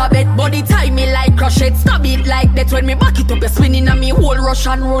alphabet. Body tie me like crochet, stab it like that. When me back it up, you spinning on me whole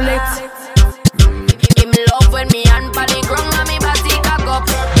Russian roulette. Him love when me hand pa the ground and me body cock up.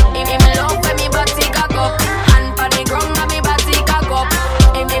 Him love when me body cock up. Hand pa the ground and me body cock up.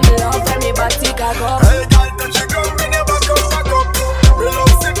 Him love when me body cock up. Hey girl, touch the ground, then you back up, back up. Me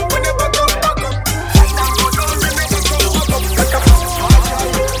love sick when you back up, back up. Fine and go down, then you back up, back up.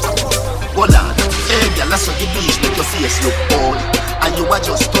 Hold on, hey girl, that's what the beach make your face look old. And you are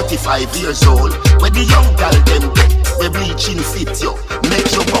just 35 years old. When the young girl them get, we bleaching fit you, make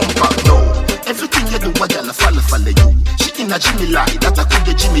your bumper low. Everything you do, a girl follow you. She in a Jimmy lie, that I could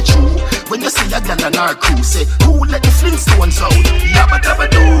be Jimmy Choo. When you see a girl and her crew, say, who let the Flintstones out? Yabba dabba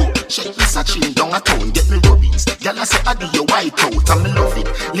do. Shake me searching down a town, get me rubbings. Girl I say, I do your white out, and me love it.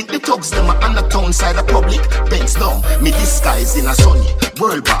 Link the thugs, them on the town side of public. Banks down, me disguise in a sunny.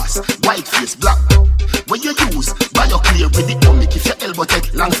 World boss, white face, black. When you use, buy your clear with the comic. If your elbow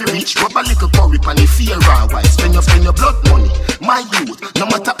take long to reach, rub a little curry pan the fear raw wise. Spend your blood money. My youth, no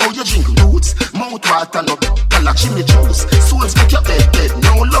matter how you drink roots. Mouth water no like Jimmy juice. Souls make your head dead.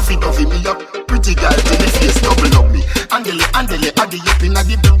 No lovey dovey me up. Pretty girl till the face double up me. Andele, addy up in a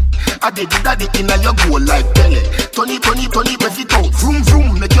the addy the daddy in a your goal like Pele. Tony, rev it out. Vroom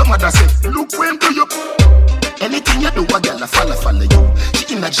vroom, make your mother say, look when do you. Anything you do, a girl a follow you. She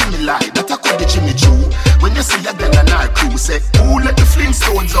in a Jimmy lie, that I call the Jimmy Choo. When you see a girl and her crew, say, who let the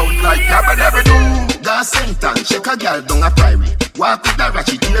Flintstones out like yabba dabba do? Got sentence, check a girl down a prairie. Walk with a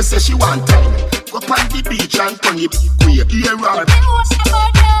ratchet, you say she want time. Go on the beach and turn it queer. Here are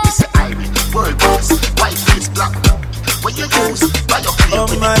me say Irish, world boss, white face, black. When you use, buy your clear.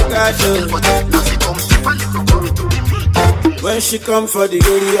 Oh my God, when she come for the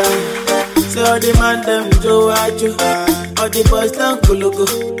area, say all the man them do what you. All the boys down Kulugu,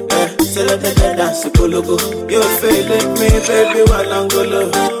 say let them dance Kulugu. You feeling me, baby, while I'm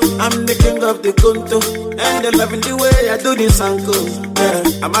golo. I'm the king of the Kunto, and they loving the way I do this uncle.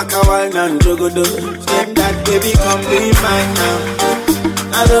 I'm a kawaii and jogodo. Step that baby, come be mine now.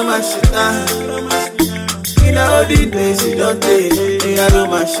 I don't mash it down. In all the days you don't take, I don't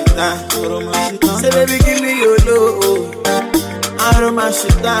mash it down. Say baby, give me your love. I don't mash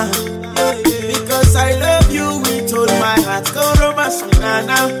it down. Because I love you with all my heart. Go romance me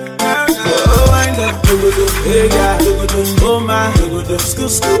now. Oh, I know. Hey, yeah. Oh, my. School.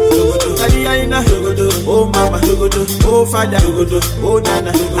 Taliana. Oh, mama. Oh, father. Oh,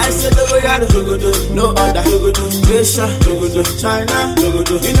 nana. I said, no other. Asia. China.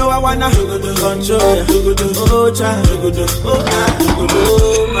 You know I wanna control ya. Oh, child. Oh,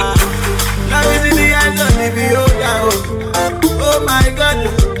 my. Now is in the hands of the oh my God.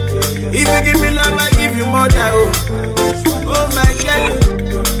 If you give me love, I give you more than oh my God.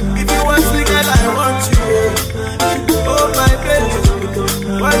 If you want me, girl, I want you. Oh my baby.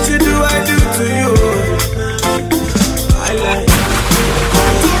 What you do, I do to you. I like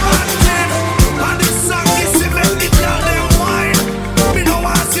and this song is to make the girl them wine. Me no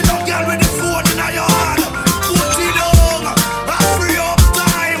want see no girl with the phone in your hand. Put it down, free up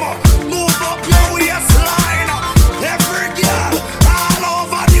time. Move up your waistline. Every girl all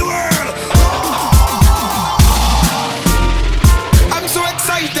over the world.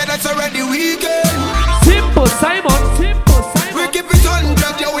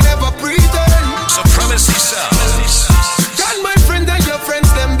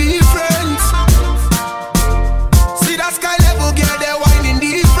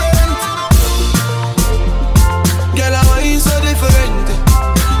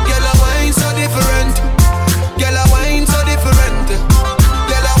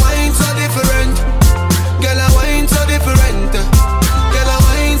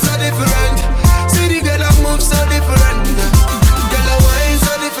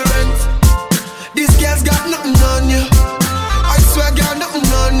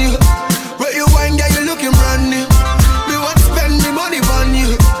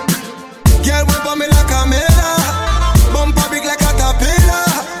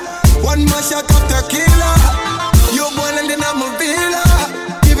 shot of tequila. You born and then I'm a villa.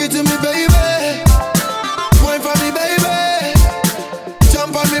 Give it to me, baby. Wine for me, baby.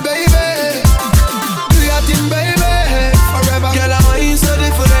 Jump on me, baby. Do your thing, baby. Forever. Girl, I wine so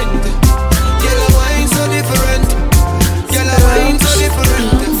different. Girl, I wine so different. Girl, I wine so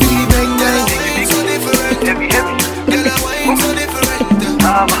different. Girl, I wine so different. Girl, I wine so different. Girl,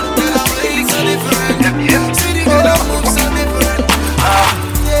 I wine so different. See the girl, I move so different.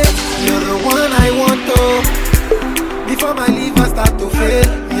 You're the one I want, oh. Before my liver start to fail,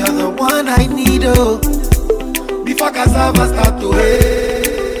 you're the one I need, oh. Before cassava start to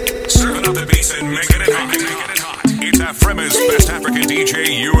hate. Serving up the beats and making it hot. It's Afrima's Best African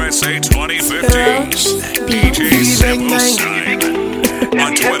DJ USA 2015. DJ Simple Simon.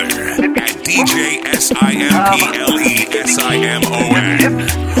 On Twitter at DJ SIMPLESIMON.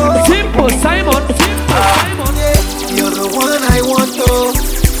 Simple Simon. You're the one I want, oh.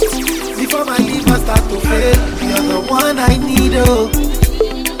 Before my liver start to fail, you're the one I need, oh.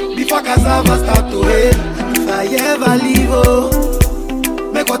 Before cassava start to hate. If I ever leave, oh,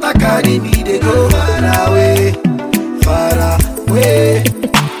 make what I carry me, they go far away, far away.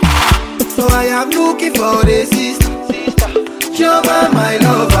 So I am looking for a sister, Jehovah my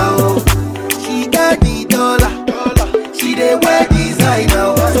lover, oh. She got the dollar, she dey wear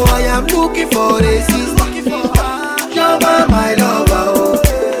designer, oh. So I am looking for a sister, Jehovah my lover, oh.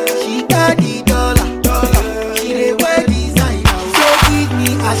 She got the dollar, she dey wear designer, oh. So give me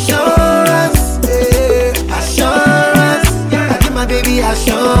assurance, assurance. I give my baby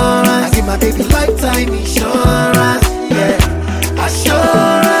assurance, I give my baby lifetime insurance, yeah.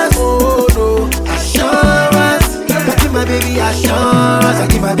 Assurance, oh no, assurance. I give my baby assurance, I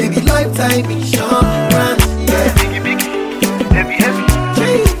give my baby lifetime insurance, yeah. Heavy, heavy.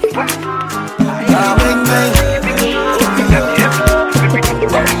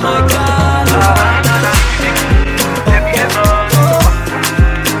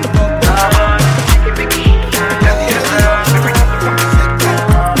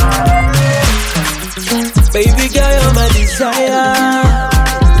 Baby girl, you're my desire.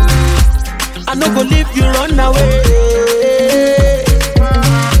 I no go leave you run away.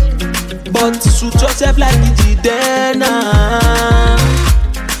 But suit yourself like Jidena.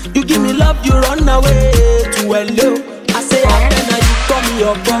 You give me love, you run away to hello. I say Abena, you call me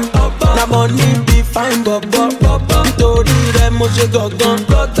your bum. Na money be fine, bobo. Tori re mo je gogon.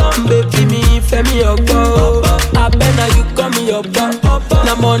 Baby mi fe mi ogo. Abena, you call me your bum.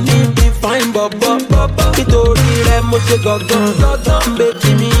 Na money be fine, bobo. Tori re mo je gogon.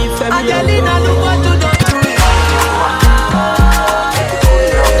 Baby mi fe mi ogo. Angelina, look what you done to me.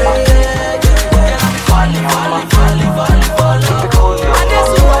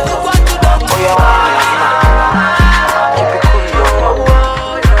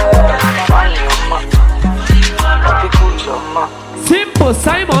 Simple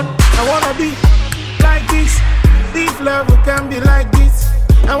Simon. I wanna be like this. If love can be like this,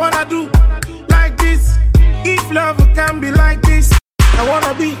 I wanna do like this. If love can be like this, I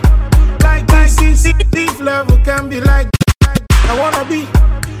wanna be like this. If love can be like this, I wanna be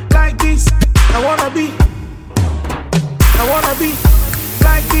like this. I wanna be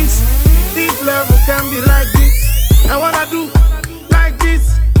like this. If love can be like this, I wanna do like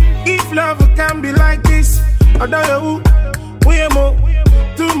this. If love can be like this, I don't know. We more,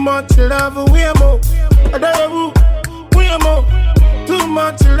 too much love, we more. I don't know, we more, too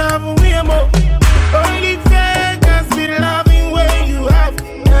much love, we more. Only fakers be loving when you have.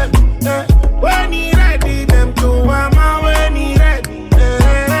 When he ready, them to mama when he ready.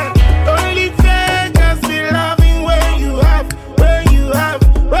 Only fakers be loving when you have, when you have.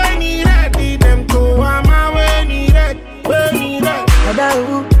 When he ready, them to mama when he ready, when he ready. I don't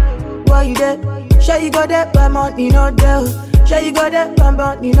know, why you there? Sure you got that, but money no there. Sure you got that, but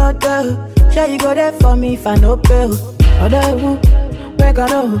money no there. Sure you got that for me if I no pay. I don't know, make I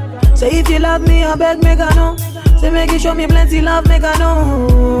know. Say if you love me, I beg make I know. Say make you show me plenty love, make I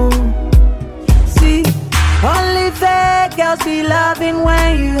know. See, only fake girls be loving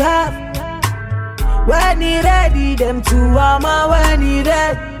when you have. When he ready, them two mama when he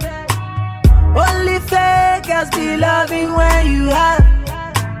ready. Only fake girls be loving when you have.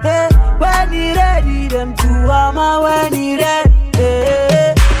 Hey, when he ready, them two mama when he ready.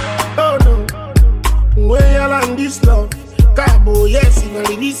 Hey. Oh no, where y'all on this love? Cabo, yes, you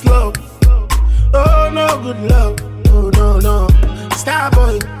really this love. Oh no, good love. Oh no, no,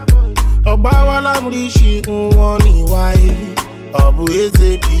 Starboy. Obawala mrishi unwani wai. Obu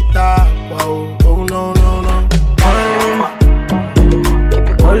eze pita. Wow, oh no, no, no.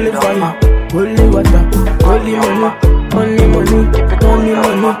 Holy fire, holy water, holy money, only money, only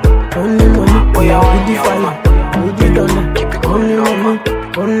money, only money.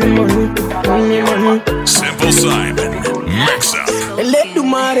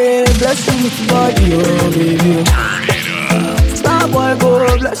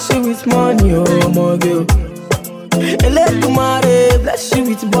 bless you with money, oh my girl. Electumare, bless you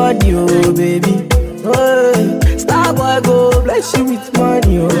with body, oh baby. Hey, Starboy go, bless you with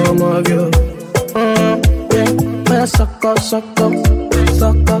money, oh my girl. Yeah, sucker, sucker,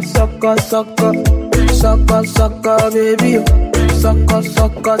 sucker, sucker, sucker, sucker, sucker, baby. Sucker,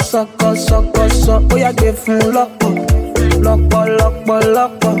 sucker, sucker, sucker, sucker. Oh, yeah, give him lock up, lock up, lock up,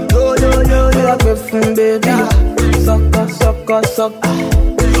 lock up. Oh, yeah, give him baby. Sucker, sucker, sucker.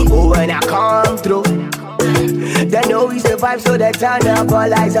 Oh, when I come through, they know we survive, so they turn up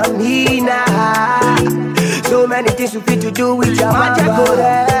all eyes on me now. So many things you fit to do with your magic, go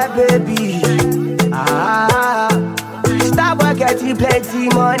there, baby. Stop getting plenty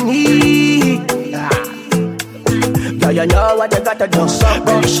money. Yeah, you know what you gotta do.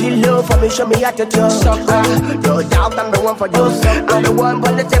 Baby, she love for me, show me how to do. No doubt I'm the one for you. I'm the one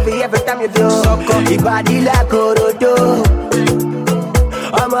for the TV every time you do. Your body like Orodo.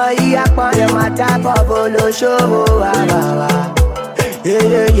 I'm a yakman, my type of polo show.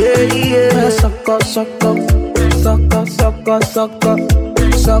 Yeah. Sucker, sucker, sucker, sucker, sucker,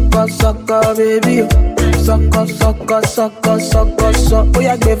 sucker, sucker, baby. Sucker, sucker, sucker, sucker, sucker. Oh,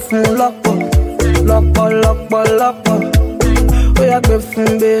 yeah, give him lock up, lock up, lock up, lock up. Oh, yeah, give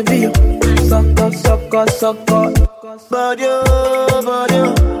him baby. Sucker, sucker, sucker. Body, body,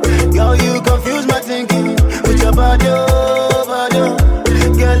 girl, you confuse my thinking with your body, body.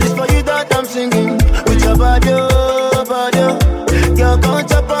 Girl, it's for you that I'm singing with your body, body. Girl, come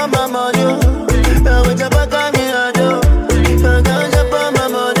chop on my money, with your back on me, I do. Come chop on my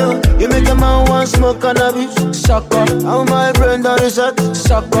money. You make a man want smoke cannabis, sucker. How my brain done reset,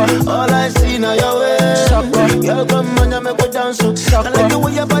 sucker. All I see now your way, sucker. Girl, come on, you make me dance, sucker. I like the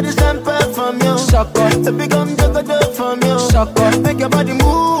way your body stand perfect from you, sucker. Baby, come take a dip from you, sucker. Make your body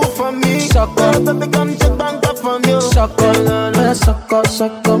move for me, sucker. Baby, come take bank up from you, sucker. Sucker,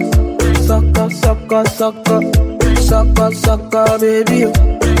 sucker, sucker, sucker, sucker, sucker, sucker, baby.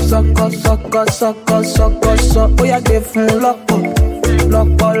 Sucker, sucker, sucker, sucker, sucker. Oh, yeah, give him lock up,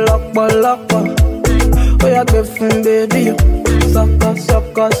 lock up, lock up, lock up. Oh, yeah, give him baby. Sucker,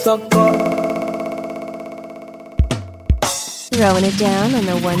 sucker, sucker. Throwing it down on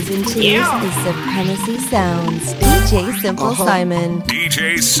the ones and twos is Supremacy Sounds. DJ Simple Simon.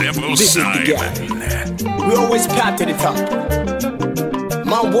 DJ Simple Simon. We always pat to the top.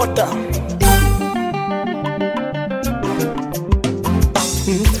 Man, water.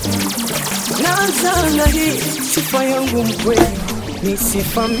 Naanza hii sifa yangu mkweli, ni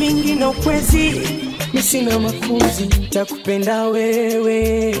sifa mingi na ukwezi, mi sina mafunzi, takupenda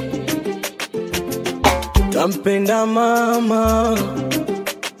wewe, tampenda mama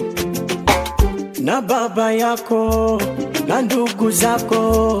na baba yako na ndugu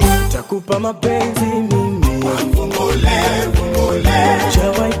zako, takupa mapenzi mimi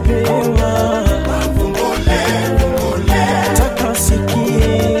Jawai pewa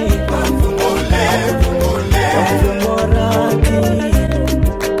takasikie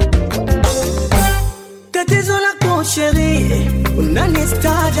tatizo lako sheri,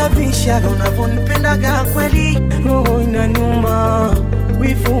 unanistaajabisha unavyonipendaga kweli, roho inanuma,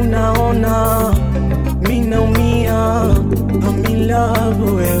 wivu unaona, mi naumia, I'm in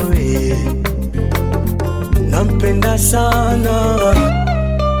love wewe, nampenda sana.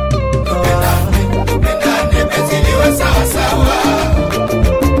 Tupendane beziliwe sawa sawa,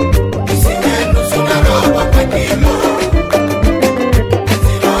 isiwe nusu na roho kwa kilo.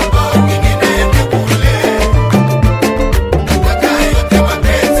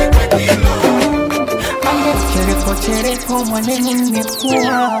 Chereko mwaneni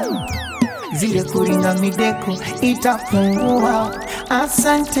nimekuwa, zile kuringa mideko itapungua.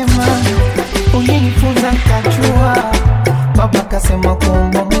 Asante mama, ulinifunza nikajua. Baba kasema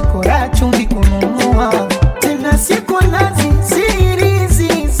kuomba mikora chumvi kununua. Tena siku nazi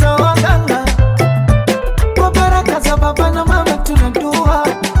sirizi za waganga, kwa baraka za baba na mama tunadua.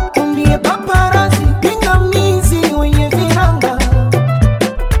 Umbie paparazi pingamizi wenye viranga,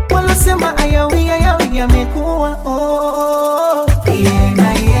 wanasema ayawi ayawi yamekuwa.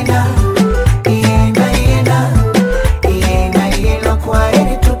 Yena yena yena yena yena yena, kwa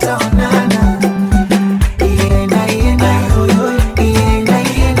heri tutaonana. Yena yena yena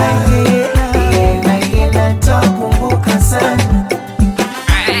yena yena yena, takumbuka sana.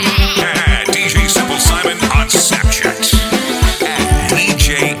 DJ Simple Simon on Snapchat. DJ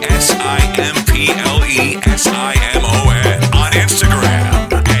SIMPLESIMON on Instagram.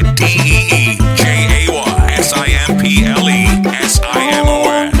 At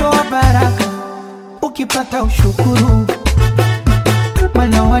DEEJAYSIMPLESIMON. Ndoa baraka ukipata ushukuru,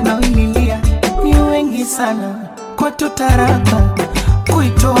 wana wanaoililia ni wengi sana, kwa tutaraka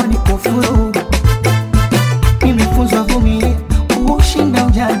kuita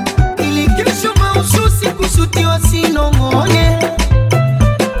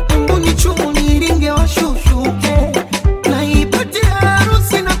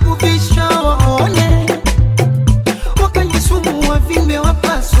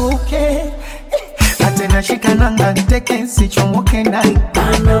usichomoke ndani.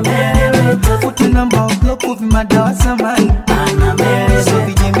 Futi namba bloku vimadawa samani. So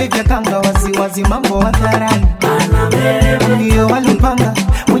vijembe vya kanga wazi mambo hadharani. Ndio walipanga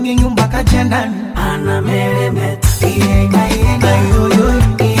mwenye nyumba kaja ndani. Ienga yoyo,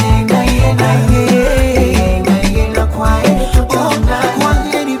 ienga ienga kwa tutaona kwa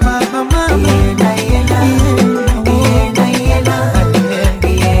ngeni baba mama.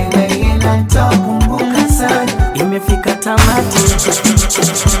 Ienga nitakumbuka sana. Imefika tamati.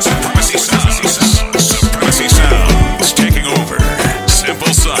 Supremacy Sounds taking over.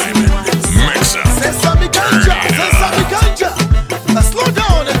 Simple Simon, mix up. Sesame ganja. Slow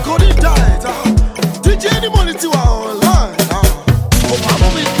down and go in diet. DJ any money to our online. Oh, I'm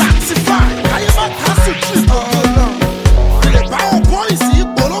on taxify. I am a taxi trip. The power boys, you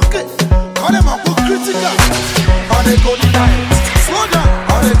but okay. All them are critical. How they go in diet. Slow down.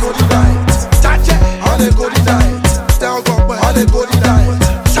 How they go in diet. Tache. How they go in diet. Tell God where. How they go in diet.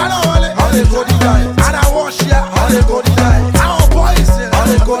 Shadow. How they go in diet. And I wash here. How they go in diet. Our boys here. How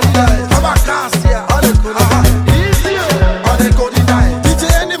they go in diet. I'm a cast here. How they go in diet.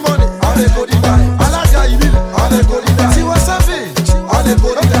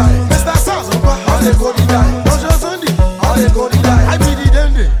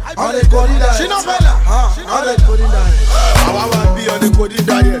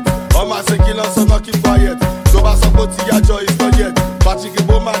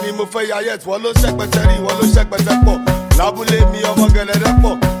 Wọ́n ló ṣẹ́pẹ̀tẹ̀ rí, wọ́n ló ṣẹ́pẹ̀tẹ̀ pọ̀. Lábúlé mi ọmọ gẹ̀lẹ́dẹ́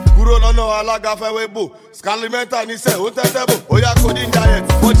pọ̀. Kúrò lọ́nà alága fẹ́wé bò. Scalimenta níṣẹ́ ó tẹ́tẹ́ bò. Ó yá coding diet,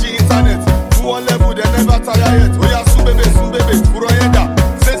 fọ́jì internet. Fún wọn level dem never tire yet. Ó yá sún bébè, kúrò yẹn dà.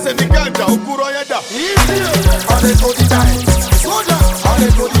 Ṣéṣe ní gàǹjà, ó kúrò yẹn dà. All they coding diet. Slow down. All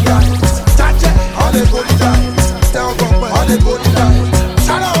they coding diet. Tache. All they coding diet. Tell God where. All they coding diet.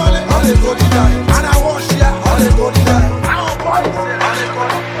 Shadow. All they coding diet. And I wash here. All they coding diet. Our boys here. All they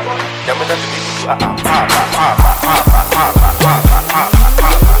coding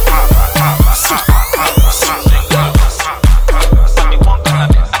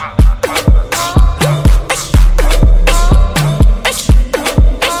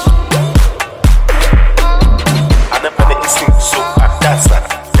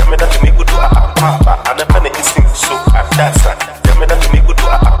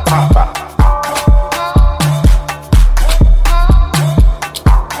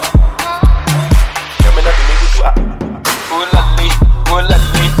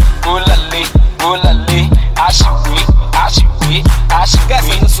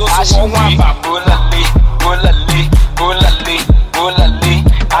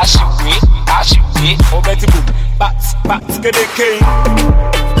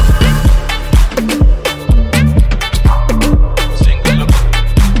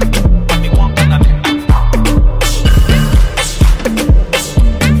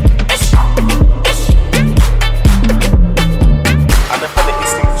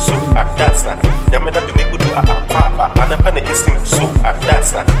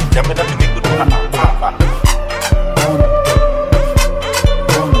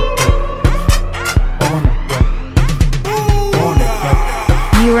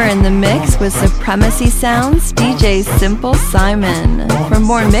You are in the mix with Supremacy Sounds, DJ Simple Simon. For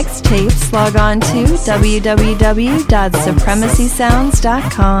more mixtapes, log on to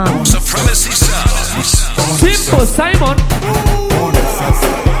www.supremacysounds.com. Supremacy Sounds. Simple Simon.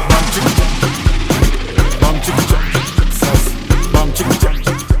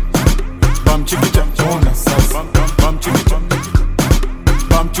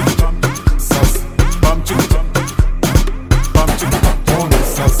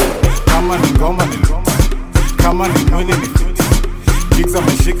 Kama ni mwili ni fit, gigs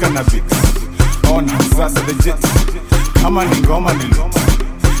ameshika na beats. Ona sasa legit. Kama ni ngoma ni lit,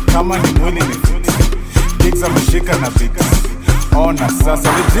 kama ni mwili ni fit, gigs ameshika na beats. Ona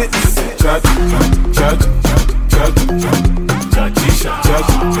sasa legit. Judge, judge, judge, judgeisha,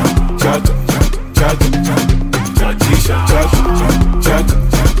 judge, judge, judge, judgeisha, judge, judge,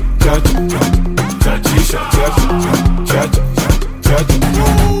 judge, judgeisha, judge, judge, judge,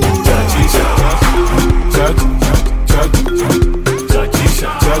 judgeisha, judge, judge, judgeisha,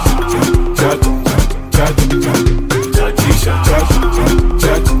 judge, judge, judge, judgeisha, judge,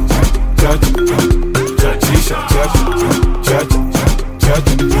 judge, judge, judgeisha, judge, judge, judge,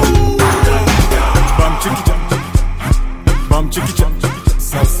 bum chickie jump, bum chickie jump,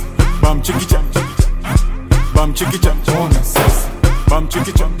 sass, bum chickie jump, bum chickie jump, sass, bum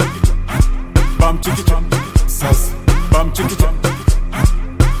chickie jump, bum chickie jump, sass, bum chickie jump,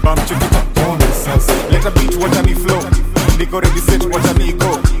 bum chickie jump, sass. Let a beat watch me flow, niko ready set watch me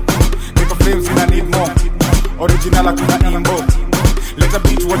go. Niko flames and I need more. original hakuna imbo. Let a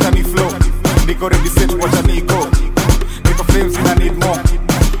beat wacha ni flow, niko ready set wacha niko. Niko flames and I need more,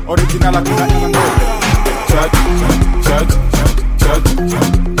 original hakuna imbo. Judge, judge, judge,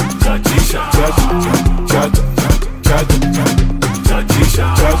 judgeisha, judge, judge, judge, judgeisha,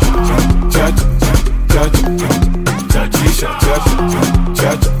 judge, judge, judge, judgeisha, judge,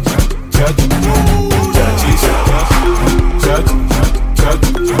 judge, judge, judgeisha, judge, judge,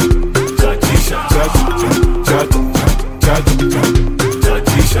 judgeisha, judge, judge, judge,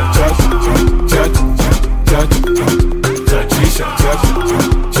 judgeisha, judge, judge, judge, judgeisha, judge,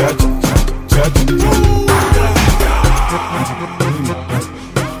 judge, judge.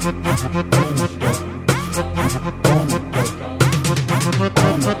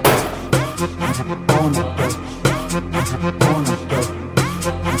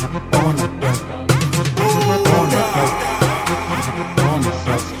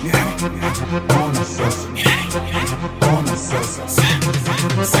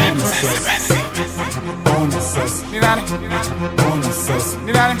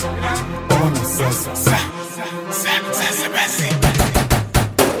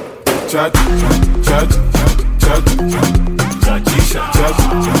 Judge, judge, judge, judgeisha, judge,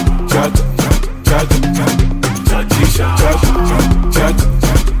 judge, judge, judgeisha, judge, judge,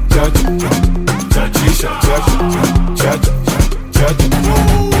 judge, judgeisha, judge, judge, judge,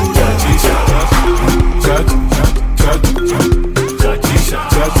 judgeisha, judge, judge, judgeisha,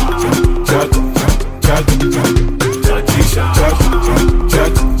 judge, judge, judge, judgeisha, judge,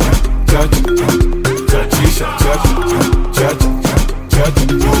 judge, judge, judgeisha, judge, judge,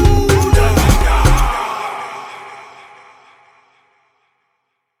 judge.